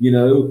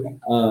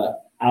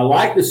 I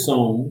like the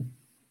song.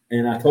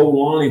 And I told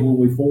Lonnie when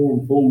we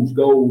formed Fool's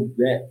Gold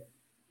that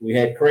we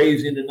had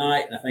Crazy in the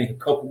Night, and I think a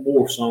couple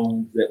more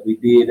songs that we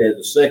did as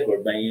a secular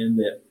band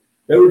that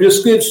they were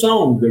just good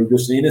songs. They were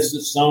just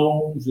innocent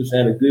songs, just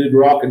had a good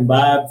rocking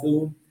vibe to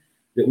them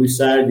that we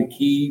decided to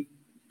keep.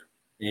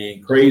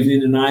 And Crazy in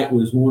the Night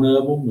was one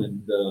of them.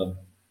 And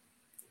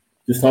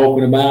just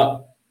talking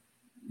about,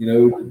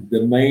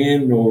 the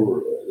man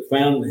or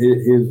found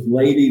his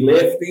lady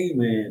left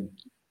him. And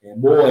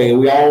boy,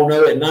 we all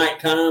know at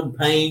nighttime,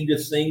 pain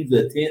just seems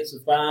to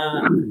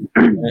intensify.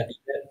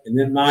 And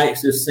then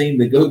nights just seem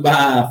to go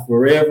by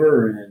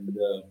forever. And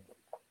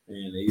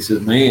he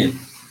said, man,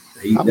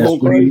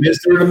 that's when he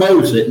missed her the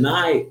most at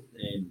night.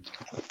 And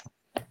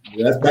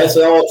that's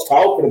all it's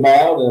talking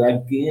about.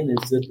 And again,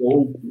 it's this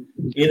old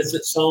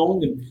innocent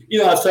song. And,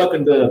 I was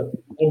talking to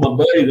one of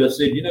my buddies. I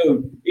said,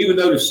 even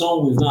though the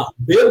song is not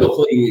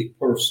biblically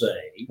per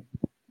se,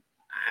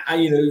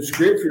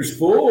 Scripture's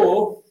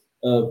full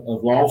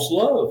of lost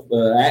love.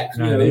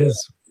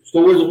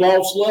 Stories of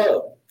lost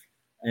love.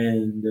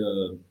 And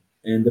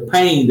the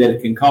pain that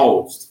it can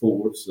cause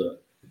for us.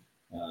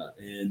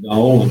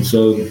 And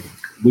so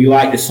we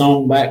liked the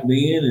song back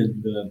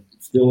then and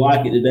still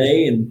like it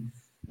today. And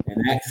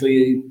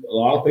actually, a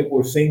lot of people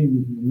are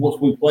seeing, once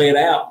we play it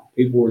out,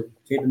 people are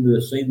tending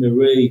to seem to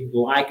really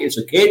like it. It's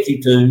a catchy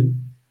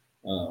tune.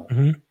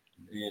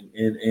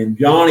 And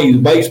Johnny's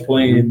bass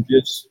playing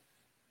just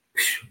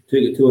took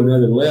it to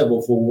another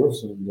level for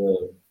us. And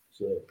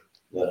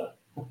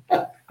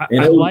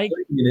I like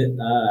singing it.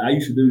 I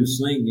used to do the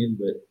singing,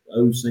 but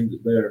Oz sings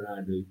it better than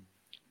I do.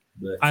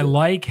 But, I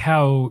like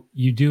how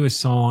you do a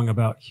song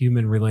about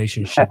human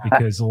relationship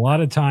because a lot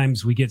of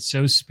times we get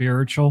so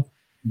spiritual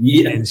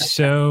and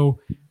so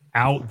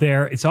out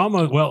there. It's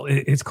almost,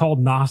 it's called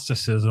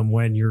Gnosticism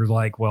when you're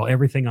like, well,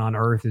 everything on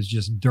earth is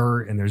just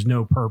dirt and there's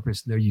no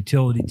purpose, no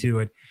utility to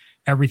it.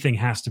 Everything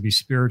has to be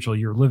spiritual.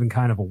 You're living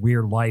kind of a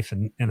weird life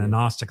in a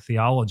Gnostic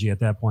theology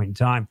at that point in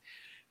time.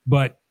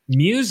 But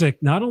music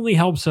not only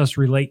helps us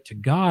relate to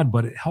God,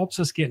 but it helps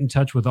us get in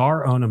touch with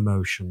our own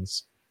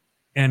emotions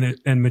and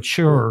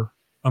mature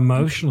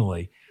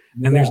emotionally.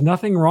 Yeah. And there's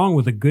nothing wrong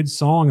with a good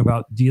song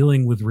about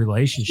dealing with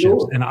relationships.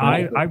 Sure. And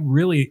I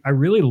really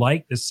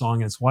like this song.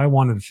 That's why I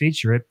wanted to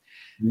feature it.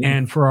 Yeah.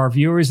 And for our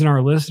viewers and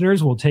our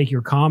listeners, we'll take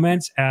your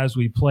comments as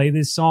we play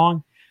this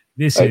song.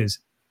 This is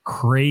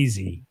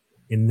Crazy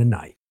in the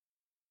Night.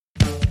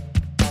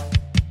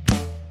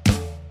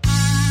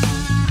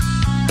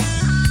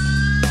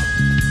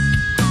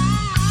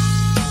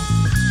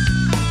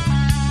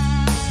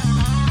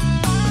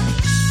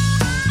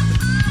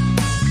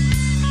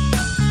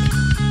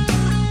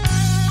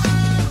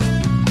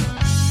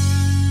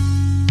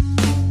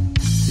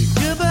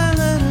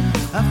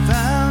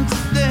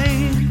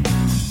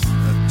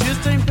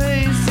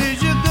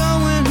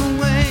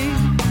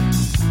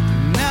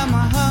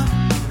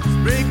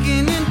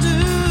 Breaking into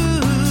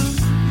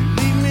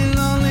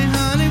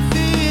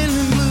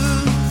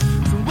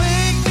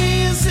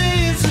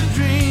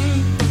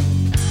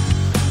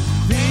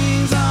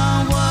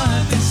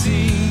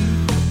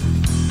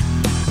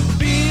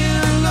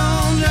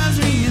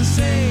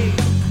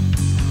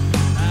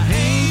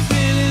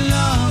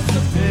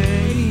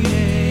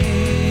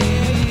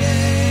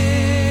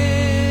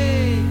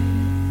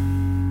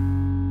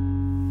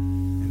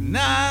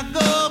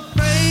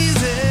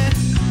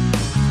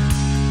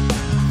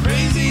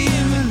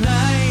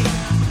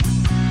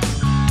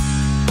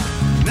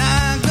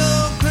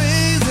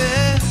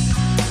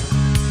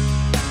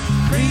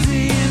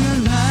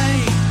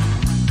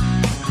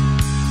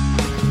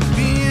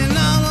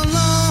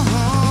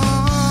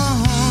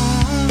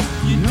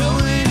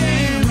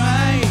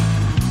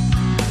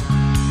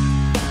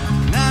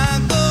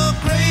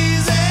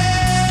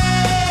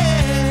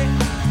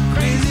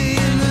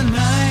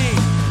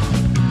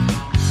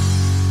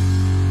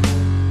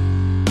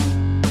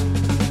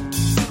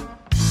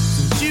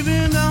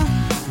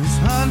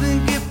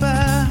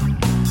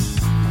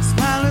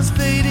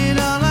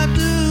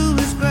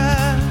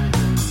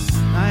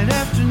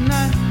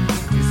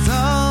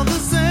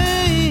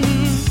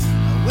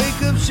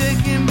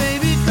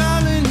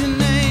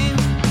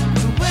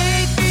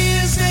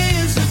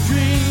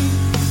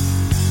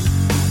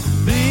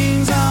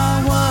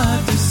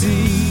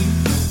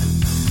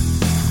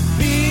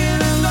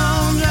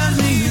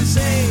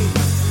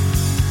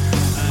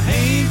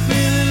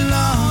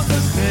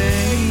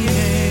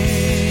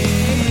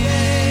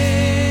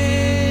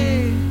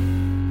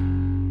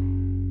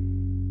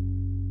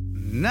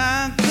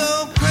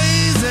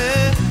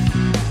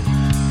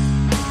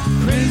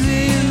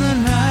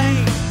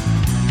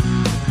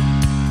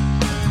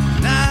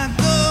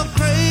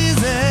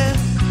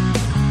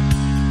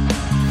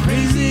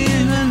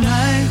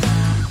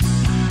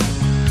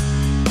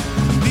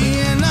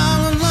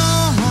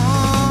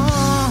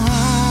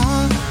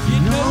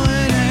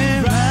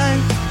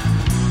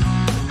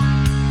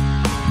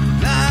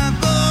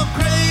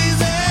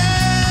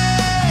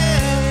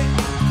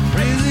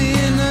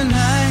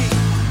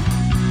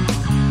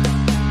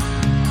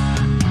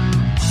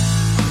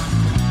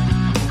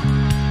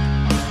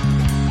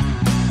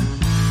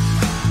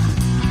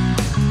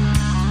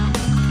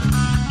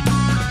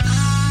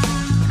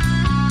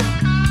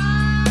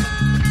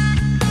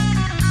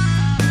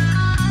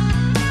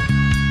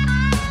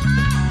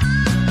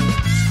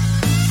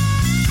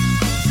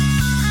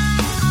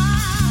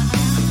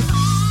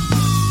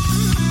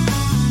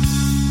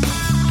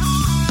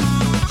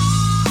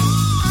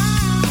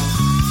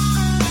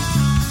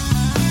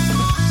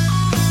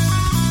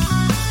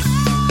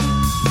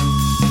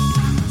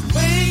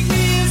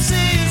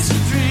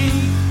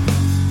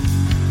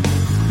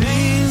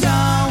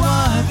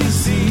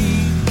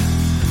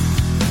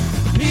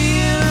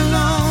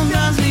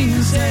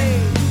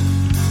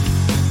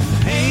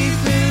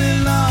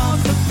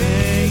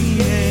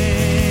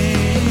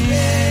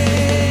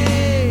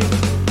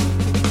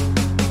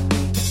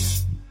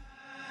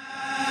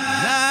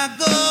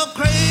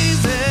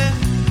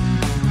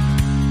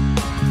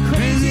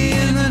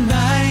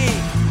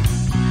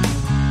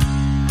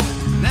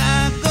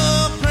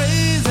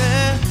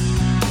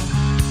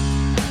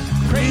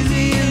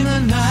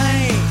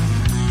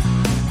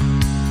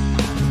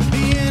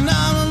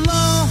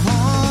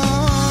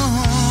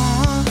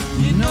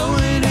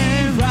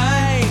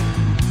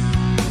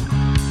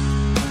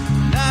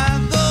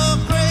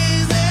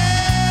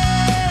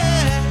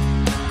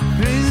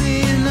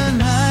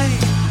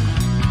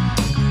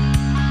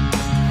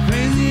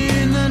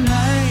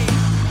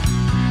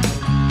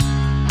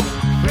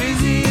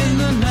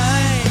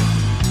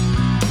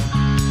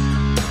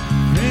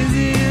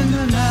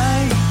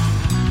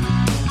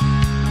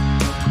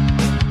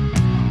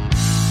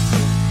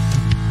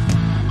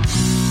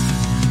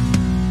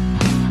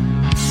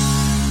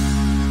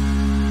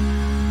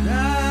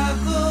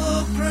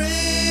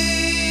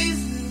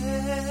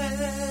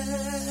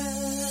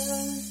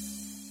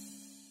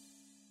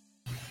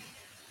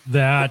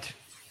That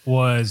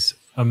was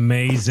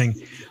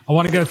amazing. I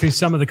want to go through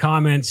some of the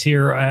comments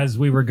here as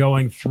we were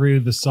going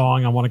through the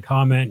song. I want to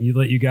comment.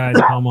 Let you guys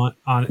comment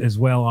on as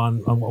well on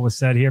what was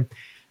said here.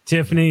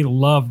 Tiffany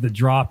loved the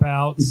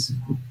dropouts.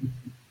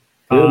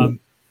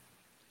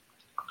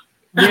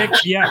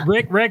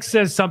 Rick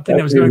says something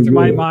that was going through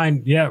my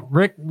mind. Yeah,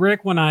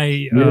 Rick. When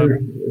I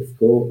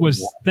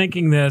was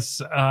thinking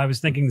this, I was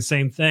thinking the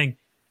same thing.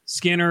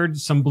 Skynyrd,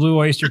 some Blue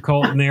Oyster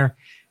Cult in there,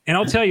 and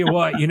I'll tell you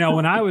what.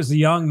 When I was a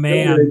young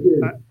man,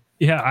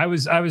 I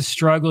was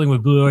struggling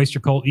with Blue Oyster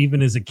Cult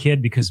even as a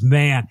kid because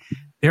man,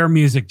 their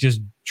music just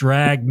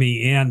dragged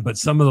me in. But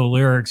some of the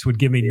lyrics would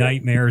give me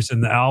nightmares,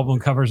 and the album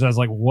covers, I was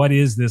like, "What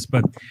is this?"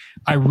 But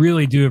I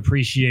really do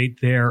appreciate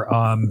their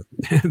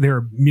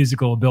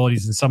musical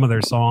abilities, and some of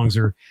their songs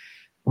are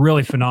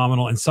really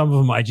phenomenal. And some of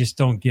them I just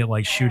don't get,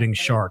 like Shooting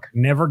Shark.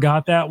 Never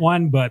got that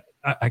one, but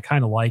I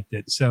kind of liked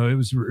it, so it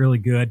was really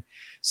good.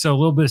 So a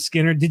little bit of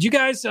Skynyrd. Did you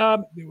guys,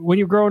 when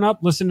you were growing up,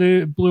 listen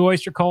to Blue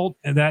Oyster Cult?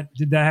 And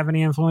did that have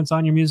any influence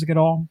on your music at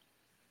all?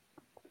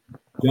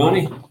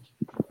 Johnny?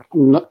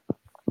 No,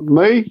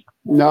 me?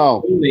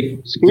 No.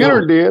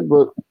 Skynyrd did,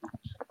 but.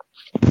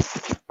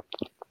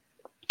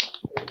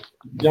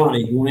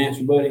 Johnny, you want to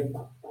answer, buddy?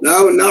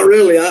 No, not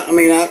really. I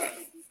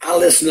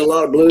listen to a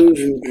lot of blues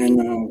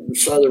and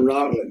southern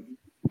rock.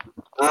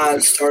 I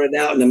started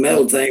out in the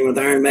metal thing with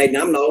Iron Maiden.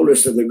 I'm the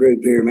oldest of the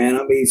group here, man.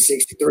 I'll be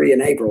 63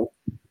 in April.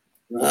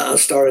 I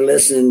started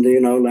listening to,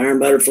 the Iron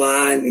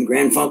Butterfly and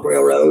Grand Funk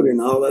Railroad and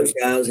all those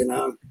guys,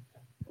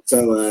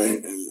 So,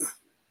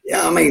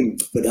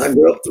 but I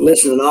grew up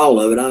listening to all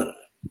of it. I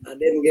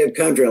didn't give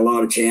country a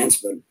lot of chance,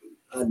 but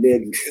I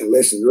did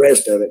listen to the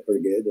rest of it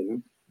pretty good,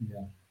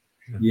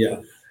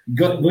 Yeah.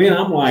 Glenn,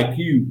 I'm like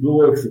you,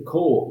 Blue Oyster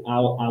Cult. I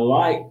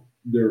like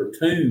their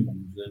tunes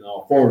and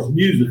as far as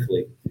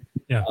musically.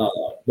 Yeah.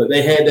 But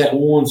they had that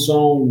one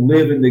song,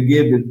 "Living to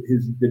Give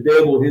the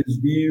Devil His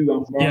Due."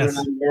 I'm burning,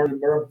 I'm burning,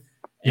 burning.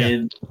 Yeah.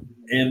 And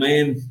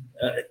man,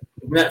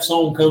 when that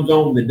song comes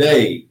on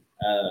today,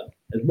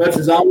 as much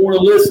as I want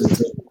to listen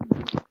to it,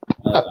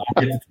 I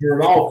have to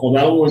turn it off because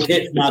I don't want to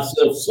catch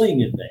myself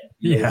singing that.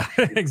 Yeah,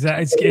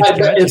 exactly.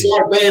 It's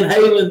like Van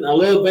Halen. I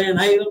love Van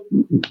Halen.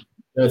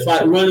 It's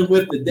like Running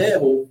with the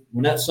Devil.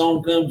 When that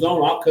song comes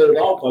on, I'll cut it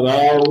off because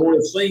I already want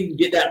to sing,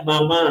 get that in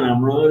my mind.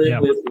 I'm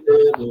running with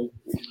the devil.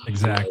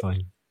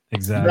 Exactly.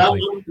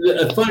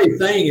 The funny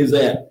thing is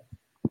that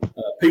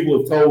people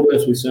have told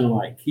us we sound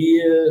like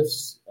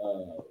Kiss.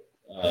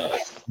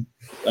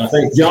 I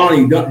think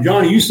Johnny,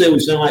 you said we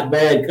sound like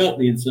Bad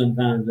Company, and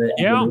sometimes that.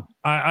 Yeah,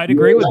 I'd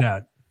agree with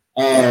that.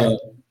 I've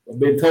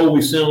been told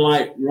we sound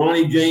like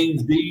Ronnie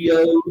James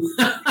Dio.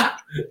 I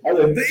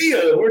said,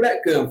 Dio, where'd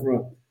that come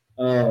from?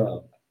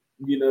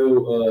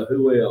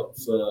 Who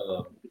else?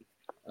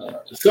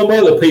 Some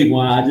other people.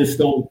 I just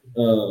don't.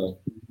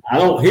 I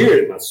don't hear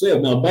it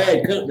myself. Now,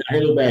 Bad Company, I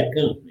hear Bad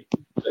Company.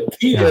 But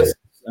Kiss,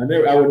 I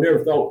would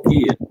never thought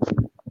Kiss.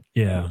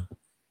 Yeah.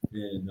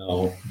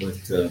 Yep.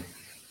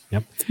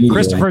 Anyway.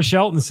 Christopher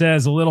Shelton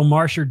says a little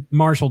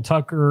Marshall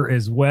Tucker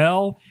as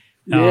well.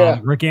 Yeah.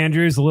 Rick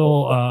Andrews, a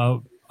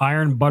little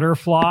Iron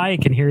Butterfly.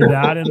 Can hear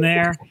that in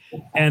there.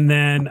 And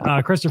then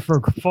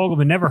Christopher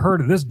Fogelman, never heard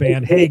of this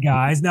band. Hey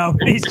guys. No,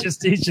 he's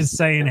just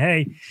saying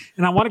hey.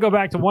 And I want to go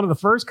back to one of the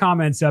first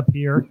comments up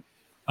here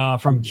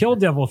from Kill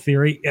Devil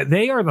Theory.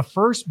 They are the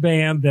first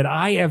band that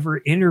I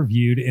ever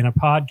interviewed in a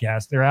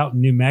podcast. They're out in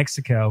New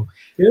Mexico.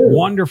 Good.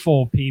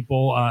 Wonderful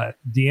people.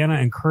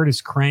 Deanna and Curtis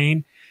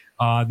Crane.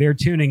 They're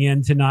tuning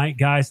in tonight.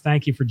 Guys,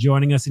 thank you for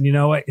joining us. And you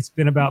know what? It's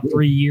been about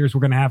 3 years.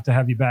 We're going to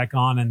have you back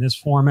on in this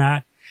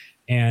format.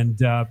 And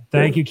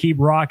thank you. Keep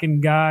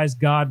rocking, guys.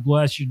 God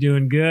bless. You're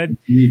doing good.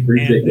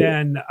 And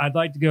then I'd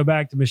like to go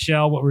back to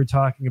Michelle, what we were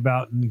talking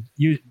about, and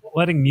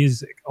letting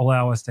music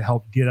allow us to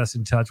help get us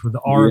in touch with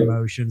our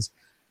emotions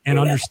and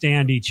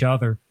understand each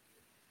other.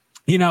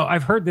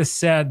 I've heard this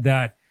said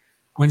that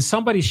when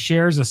somebody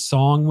shares a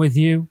song with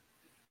you,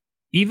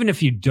 even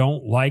if you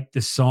don't like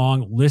the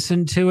song,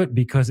 listen to it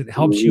because it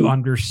helps you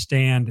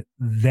understand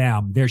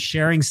them. They're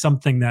sharing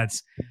something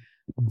that's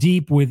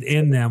deep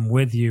within them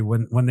with you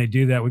when they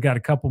do that. We got a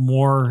couple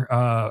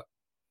more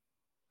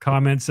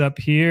comments up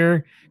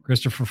here.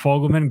 Christopher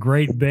Fogelman,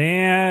 great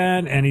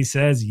band. And he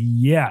says,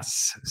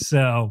 yes.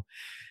 So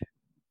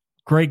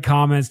great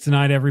comments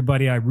tonight,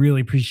 everybody. I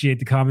really appreciate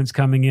the comments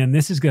coming in.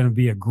 This is going to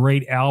be a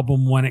great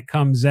album when it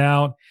comes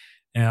out.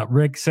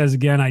 Rick says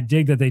again, I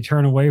dig that they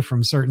turn away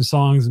from certain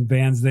songs and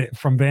bands they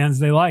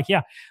like.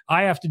 Yeah,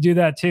 I have to do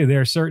that too.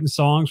 There are certain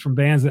songs from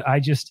bands that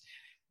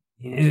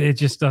it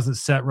just doesn't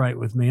set right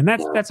with me, and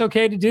that's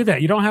okay to do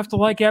that. You don't have to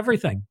like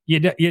everything. You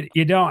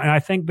don't, and I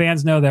think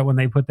bands know that when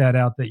they put that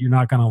out that you're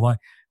not going to like.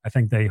 I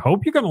think they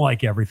hope you're going to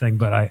like everything,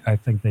 but I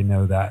think they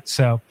know that.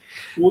 So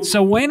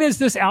when is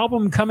this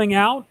album coming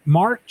out?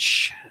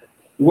 March.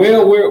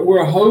 Well,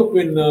 we're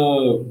hoping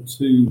we'll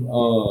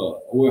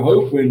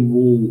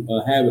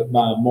have it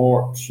by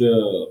March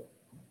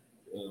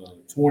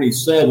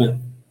 27th.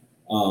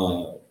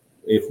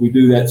 If we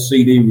do that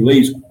CD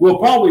release, we'll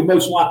probably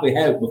most likely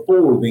have it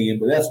before then,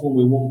 but that's when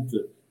we want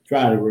to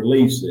try to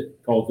release it,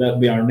 because that'll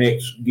be our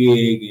next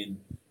gig, and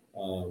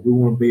we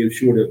want to be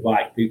sure to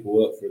invite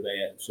people up for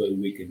that so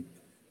we can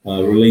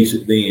release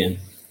it then.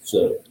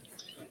 So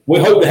we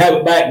hope to have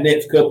it back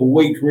next couple of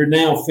weeks. We're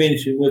now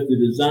finishing with the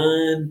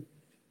design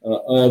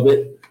of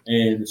it,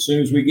 and as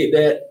soon as we get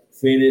that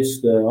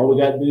finished, all we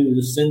got to do is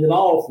just send it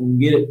off and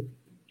get it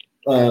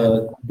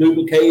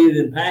duplicated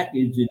and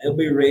packaged, and it'll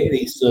be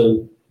ready.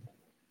 So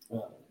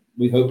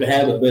we hope to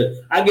have it, but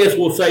I guess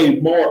we'll say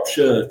March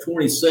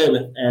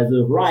 27th as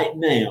of right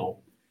now.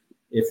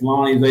 If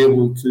Lonnie's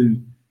able to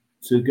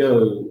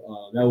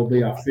go, that will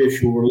be our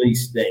official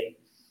release date.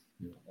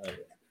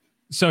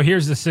 So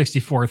here's the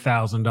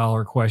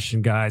 $64,000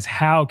 question, guys.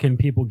 How can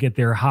people get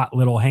their hot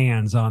little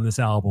hands on this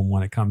album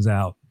when it comes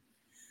out?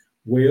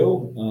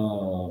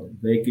 Well,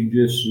 they can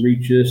just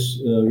reach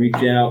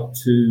out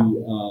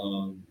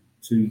to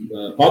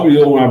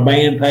probably on our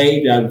band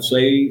page, I would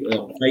say,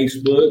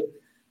 Facebook.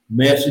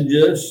 Message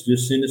us,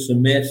 just send us a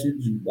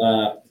message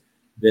that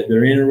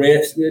they're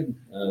interested,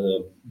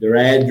 their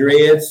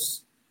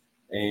address,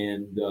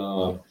 and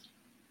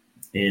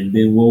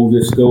then we'll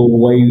just go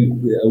away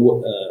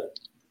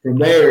from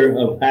there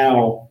of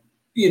how,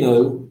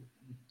 to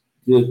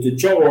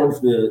charge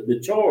the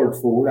charge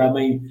for it. I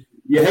mean,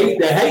 they hate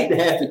to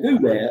have to do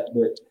that,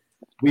 but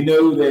we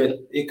know that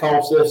it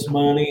costs us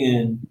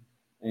money,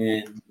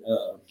 and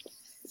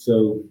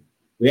so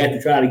we have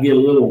to try to get a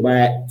little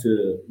back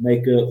to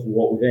make up for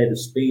what we've had to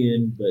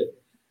spend, but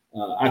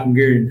I can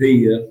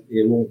guarantee you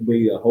it won't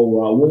be a whole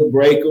lot. It won't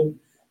break them,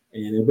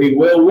 and it'll be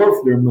well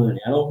worth their money.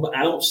 I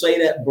don't say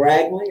that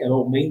braggingly. I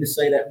don't mean to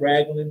say that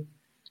braggingly,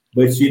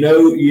 but you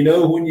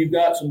know when you've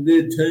got some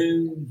good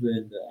tunes,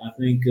 and I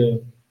think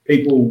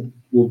people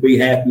will be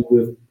happy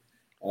with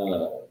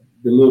the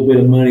little bit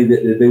of money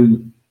that they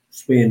do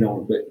spend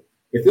on it. But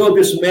if they'll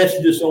just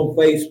message us on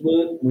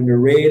Facebook when they're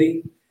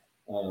ready,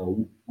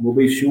 we'll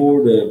be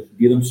sure to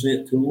get them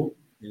sent to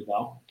them.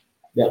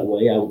 That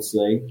way, I would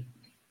say.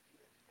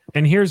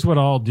 And here's what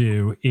I'll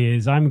do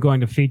is I'm going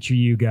to feature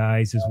you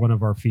guys as one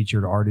of our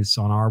featured artists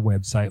on our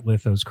website,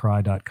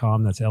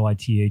 lithoscry.com. That's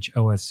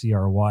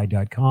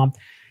LITHOSCRY.com.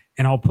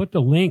 And I'll put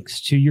the links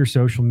to your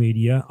social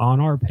media on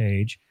our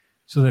page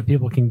so that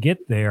people can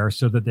get there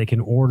so that they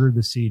can order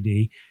the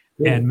CD.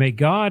 Cool. And may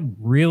God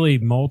really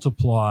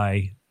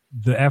multiply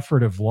the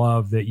effort of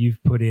love that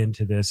you've put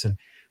into this. And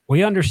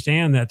we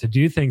understand that to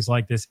do things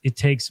like this, it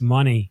takes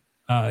money.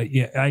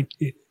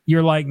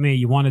 You're like me.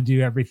 You want to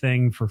do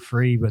everything for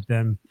free, but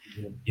then,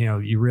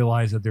 you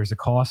realize that there's a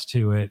cost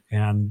to it.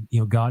 And,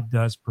 God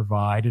does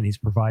provide, and he's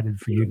provided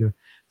for you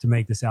to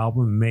make this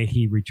album. May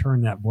he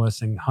return that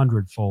blessing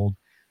 100-fold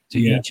to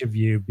each of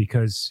you,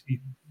 because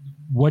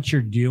what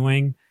you're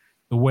doing,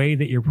 the way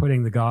that you're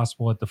putting the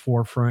gospel at the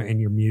forefront in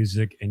your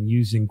music and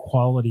using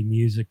quality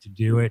music to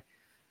do it,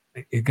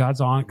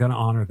 God's going to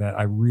honor that.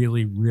 I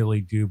really,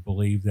 really do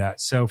believe that.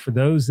 So for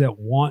those that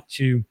want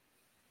to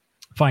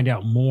find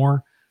out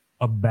more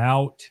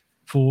about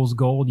Fool's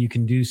Gold, you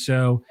can do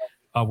so.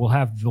 We'll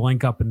have the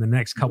link up in the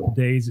next couple of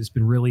days. It's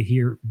been really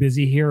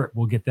busy here.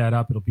 We'll get that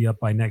up. It'll be up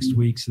by next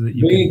week so that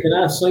you can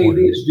I say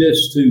this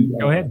just to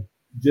go ahead?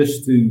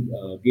 Just to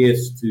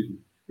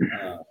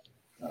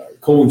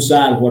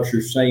coincide with what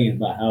you're saying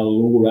about how the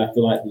Lord, I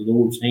feel like the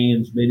Lord's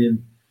hand's been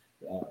in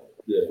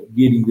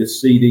getting this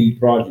CD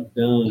project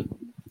done,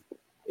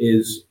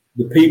 is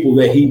the people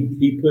that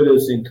he put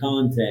us in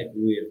contact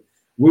with.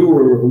 We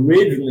were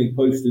originally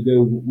supposed to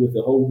go with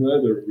a whole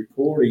nother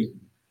recording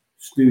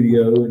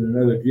studio and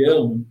another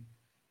gentleman.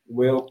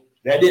 Well,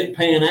 that didn't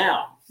pan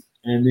out.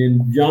 And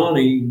then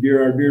Johnny,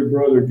 our dear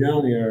brother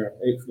Johnny, our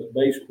excellent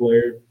bass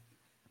player,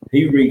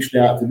 he reached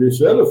out to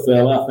this other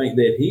fella, I think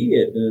that he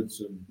had done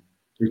some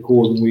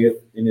recording with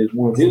in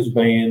one of his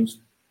bands.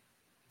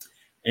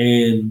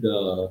 And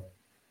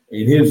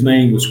his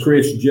name was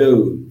Chris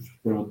Jones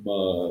from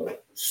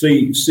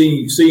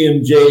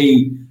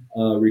CMJ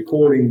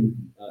recording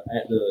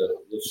at the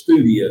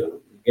studio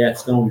in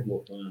Gastonia,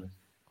 North Carolina.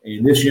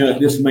 And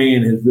this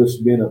man has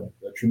just been a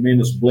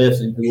tremendous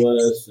blessing to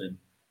us, and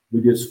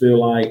we just feel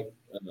like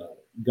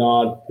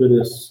God put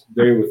us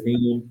there with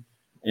him.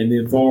 And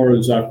then as far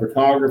as our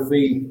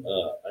photography,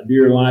 a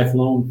dear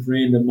lifelong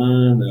friend of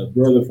mine, a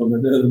brother from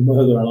another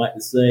mother, I like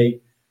to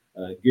say,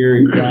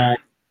 Gary Price.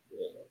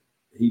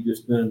 He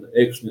just done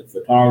excellent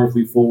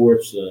photography for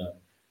us,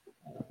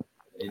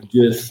 and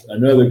just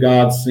another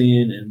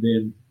godsend. And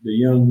then the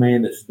young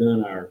man that's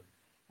done our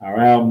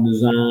album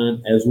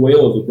design, as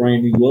well as a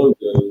brand new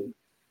logo,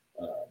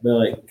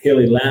 like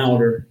Kelly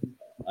Louder.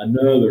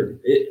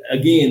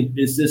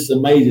 It's just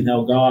amazing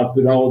how God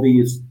put all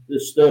this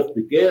stuff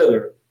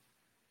together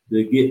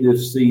to get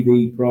this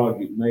CD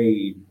project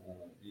made.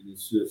 And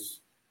it's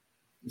just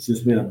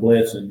been a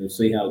blessing to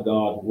see how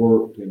God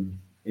worked and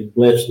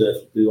blessed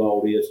us to do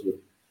all this with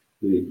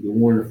the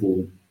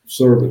wonderful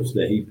servants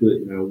that he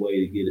put in our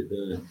way to get it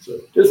done. So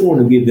just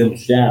want to give them a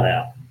shout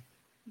out.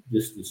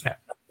 Just to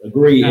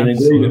agree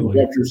with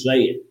what you're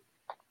saying.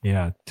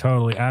 Yeah,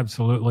 totally.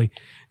 Absolutely.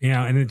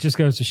 And it just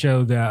goes to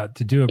show that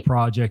to do a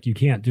project, you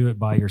can't do it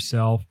by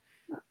yourself.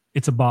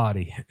 it's a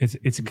body.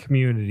 It's a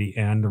community,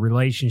 and the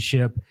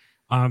relationship.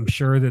 I'm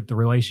sure that the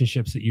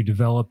relationships that you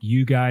develop,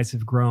 you guys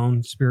have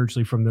grown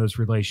spiritually from those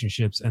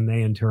relationships, and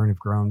they in turn have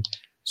grown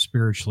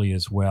spiritually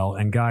as well.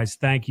 And guys,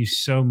 thank you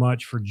so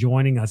much for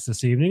joining us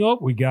this evening. Oh,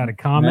 we got a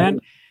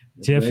comment.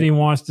 Tiffany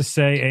wants to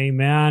say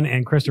amen.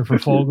 And Christopher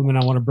Fogelman,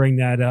 I want to bring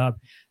that up,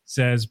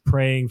 says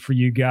praying for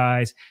you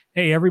guys.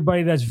 Hey,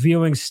 everybody that's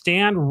viewing,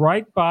 stand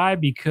right by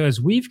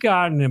because we've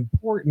got an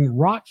important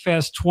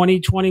Rockfest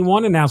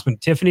 2021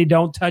 announcement. Tiffany,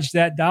 don't touch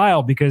that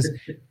dial because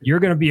you're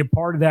going to be a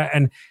part of that.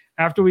 And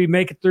after we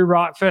make it through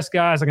Rockfest,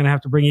 guys, I'm going to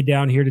have to bring you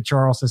down here to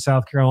Charleston,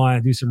 South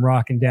Carolina, do some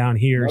rocking down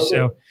here.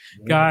 So,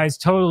 guys,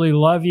 totally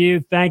love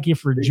you. Thank you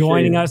for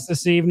joining us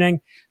this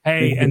evening.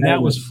 Hey, and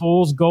that was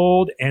Fool's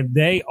Gold, and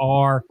they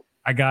are,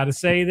 I got to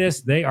say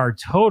this, they are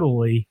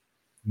totally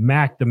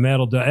Mac the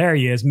Metal Dog. There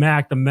he is,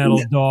 Mac the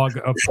Metal Dog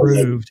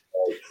approved.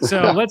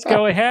 So let's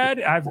go ahead.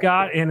 I've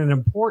got an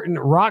important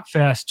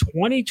Rockfest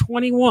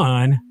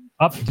 2021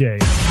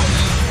 update.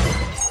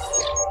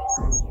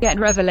 Get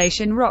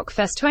Revelation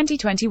Rockfest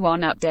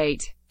 2021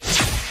 update.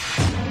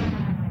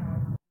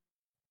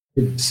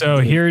 So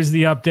here's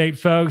the update,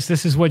 folks.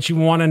 This is what you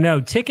want to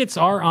know. Tickets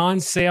are on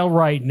sale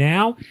right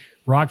now.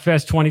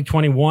 Rockfest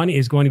 2021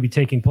 is going to be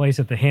taking place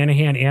at the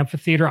Hanahan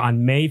Amphitheater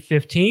on May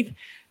 15th.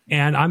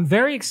 And I'm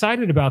very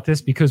excited about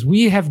this because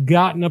we have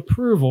gotten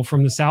approval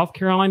from the South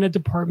Carolina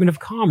Department of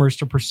Commerce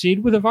to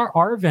proceed with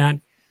our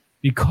event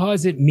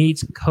because it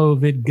meets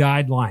COVID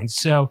guidelines.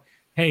 So,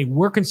 hey,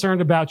 we're concerned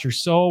about your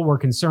soul. We're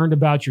concerned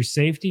about your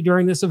safety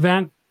during this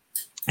event,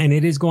 and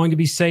it is going to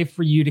be safe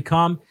for you to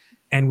come.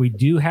 And we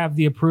do have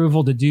the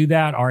approval to do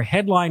that. Our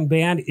headline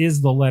band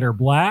is The Letter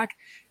Black.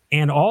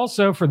 And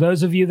also, for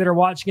those of you that are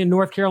watching in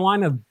North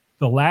Carolina,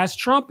 The Last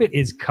Trumpet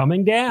is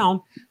coming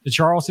down to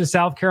Charleston,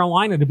 South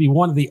Carolina to be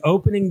one of the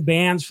opening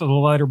bands for The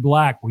Letter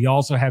Black. We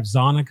also have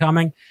Zana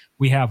coming.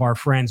 We have our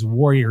friends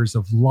Warriors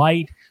of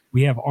Light.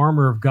 We have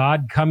Armor of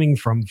God coming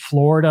from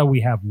Florida. We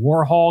have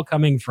Warhol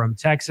coming from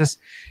Texas.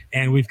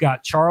 And we've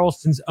got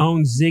Charleston's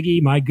own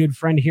Ziggy, my good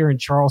friend here in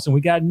Charleston.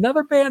 We got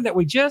another band that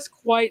we just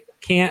quite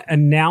can't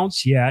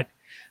announce yet,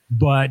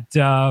 but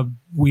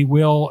we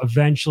will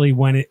eventually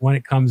when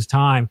it comes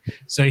time.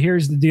 So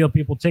here's the deal,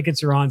 people.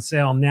 Tickets are on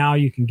sale now.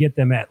 You can get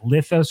them at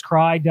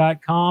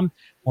lithoscry.com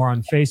or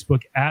on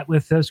Facebook at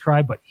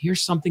Lithoscry. But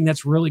here's something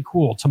that's really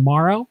cool.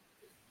 Tomorrow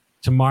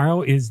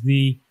is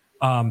the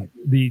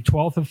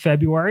 12th of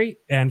February,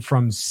 and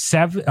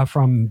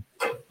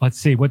let's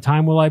see, what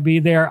time will I be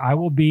there? I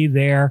will be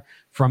there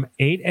from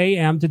 8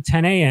 a.m. to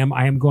 10 a.m.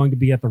 I am going to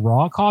be at the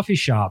Raw Coffee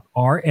Shop,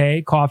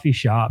 RA Coffee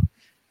Shop,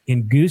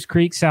 in Goose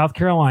Creek, South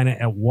Carolina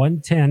at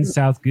 110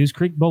 South Goose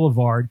Creek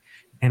Boulevard,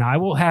 and I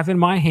will have in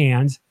my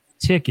hands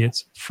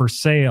tickets for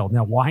sale.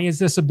 Now, why is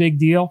this a big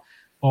deal?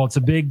 Well, it's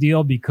a big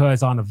deal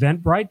because on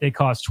Eventbrite, they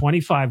cost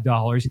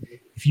 $25.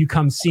 If you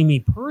come see me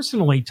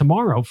personally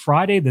tomorrow,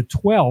 Friday the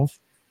 12th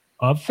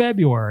of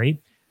February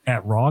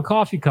at Raw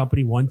Coffee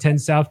Company, 110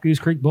 South Goose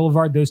Creek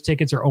Boulevard, those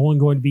tickets are only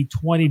going to be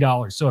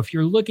 $20. So if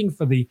you're looking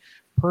for the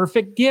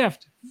perfect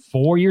gift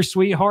for your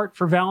sweetheart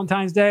for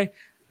Valentine's Day,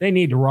 they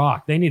need to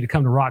rock. They need to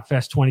come to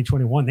Rockfest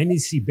 2021. They need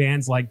to see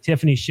bands like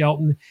Tiffany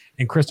Shelton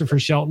and Christopher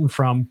Shelton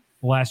from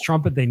The Last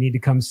Trumpet. They need to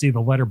come see The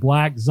Letter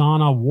Black,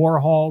 Zana,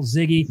 Warhol,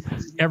 Ziggy,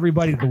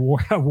 everybody, the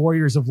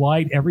Warriors of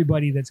Light,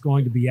 everybody that's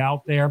going to be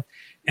out there.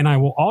 And I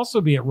will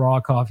also be at Raw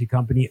Coffee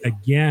Company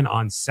again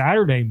on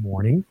Saturday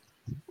morning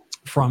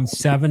from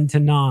 7 to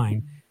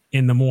 9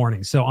 in the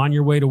morning. So on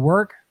your way to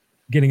work,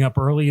 getting up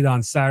early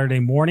on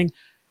Saturday morning,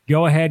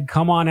 go ahead,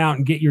 come on out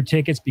and get your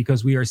tickets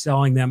because we are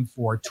selling them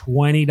for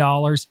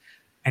 $20.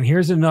 And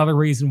here's another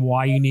reason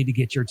why you need to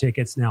get your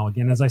tickets now.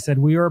 Again, as I said,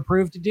 we are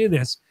approved to do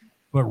this,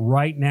 but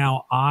right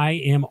now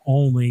I am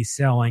only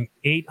selling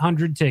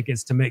 800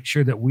 tickets to make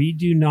sure that we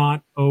do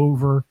not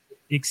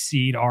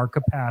exceed our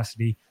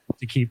capacity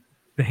to keep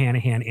the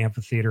Hanahan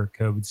Amphitheater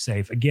COVID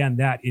safe. Again,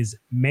 that is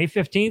May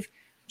 15th,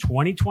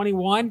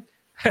 2021.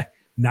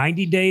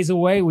 90 days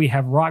away. We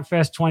have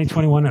Rockfest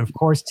 2021. And of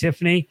course,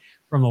 Tiffany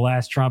from The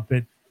Last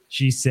Trumpet,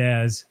 she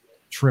says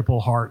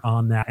triple heart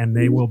on that, and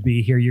they will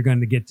be here. You're going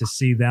to get to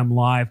see them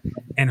live.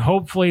 And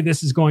hopefully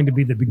this is going to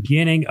be the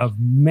beginning of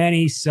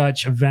many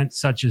such events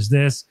such as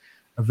this.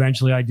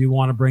 Eventually, I do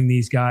want to bring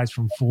these guys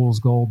from Fool's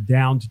Gold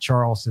down to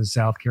Charleston,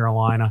 South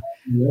Carolina,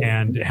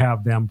 and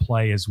have them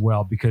play as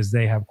well because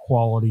they have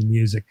quality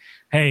music.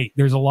 Hey,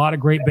 there's a lot of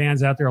great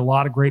bands out there, a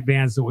lot of great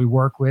bands that we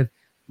work with.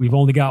 We've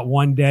only got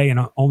one day and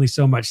only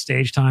so much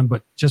stage time,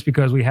 but just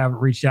because we haven't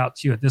reached out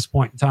to you at this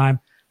point in time,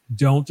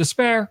 don't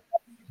despair.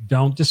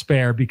 Don't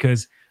despair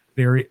because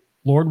there,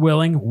 Lord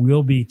willing,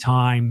 will be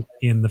time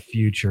in the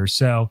future.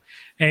 So,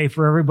 hey,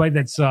 for everybody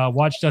that's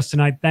watched us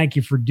tonight, thank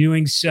you for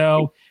doing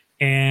so.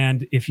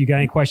 And if you got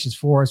any questions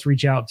for us,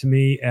 reach out to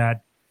me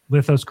at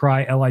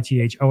lithoscry,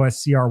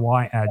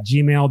 LITHOSCRY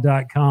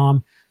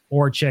 @gmail.com,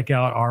 or check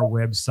out our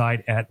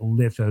website at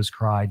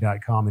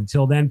lithoscry.com.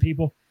 Until then,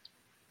 people,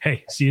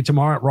 hey, see you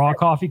tomorrow at Raw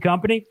Coffee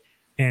Company,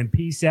 and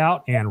peace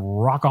out and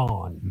rock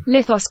on.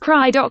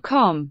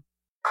 lithoscry.com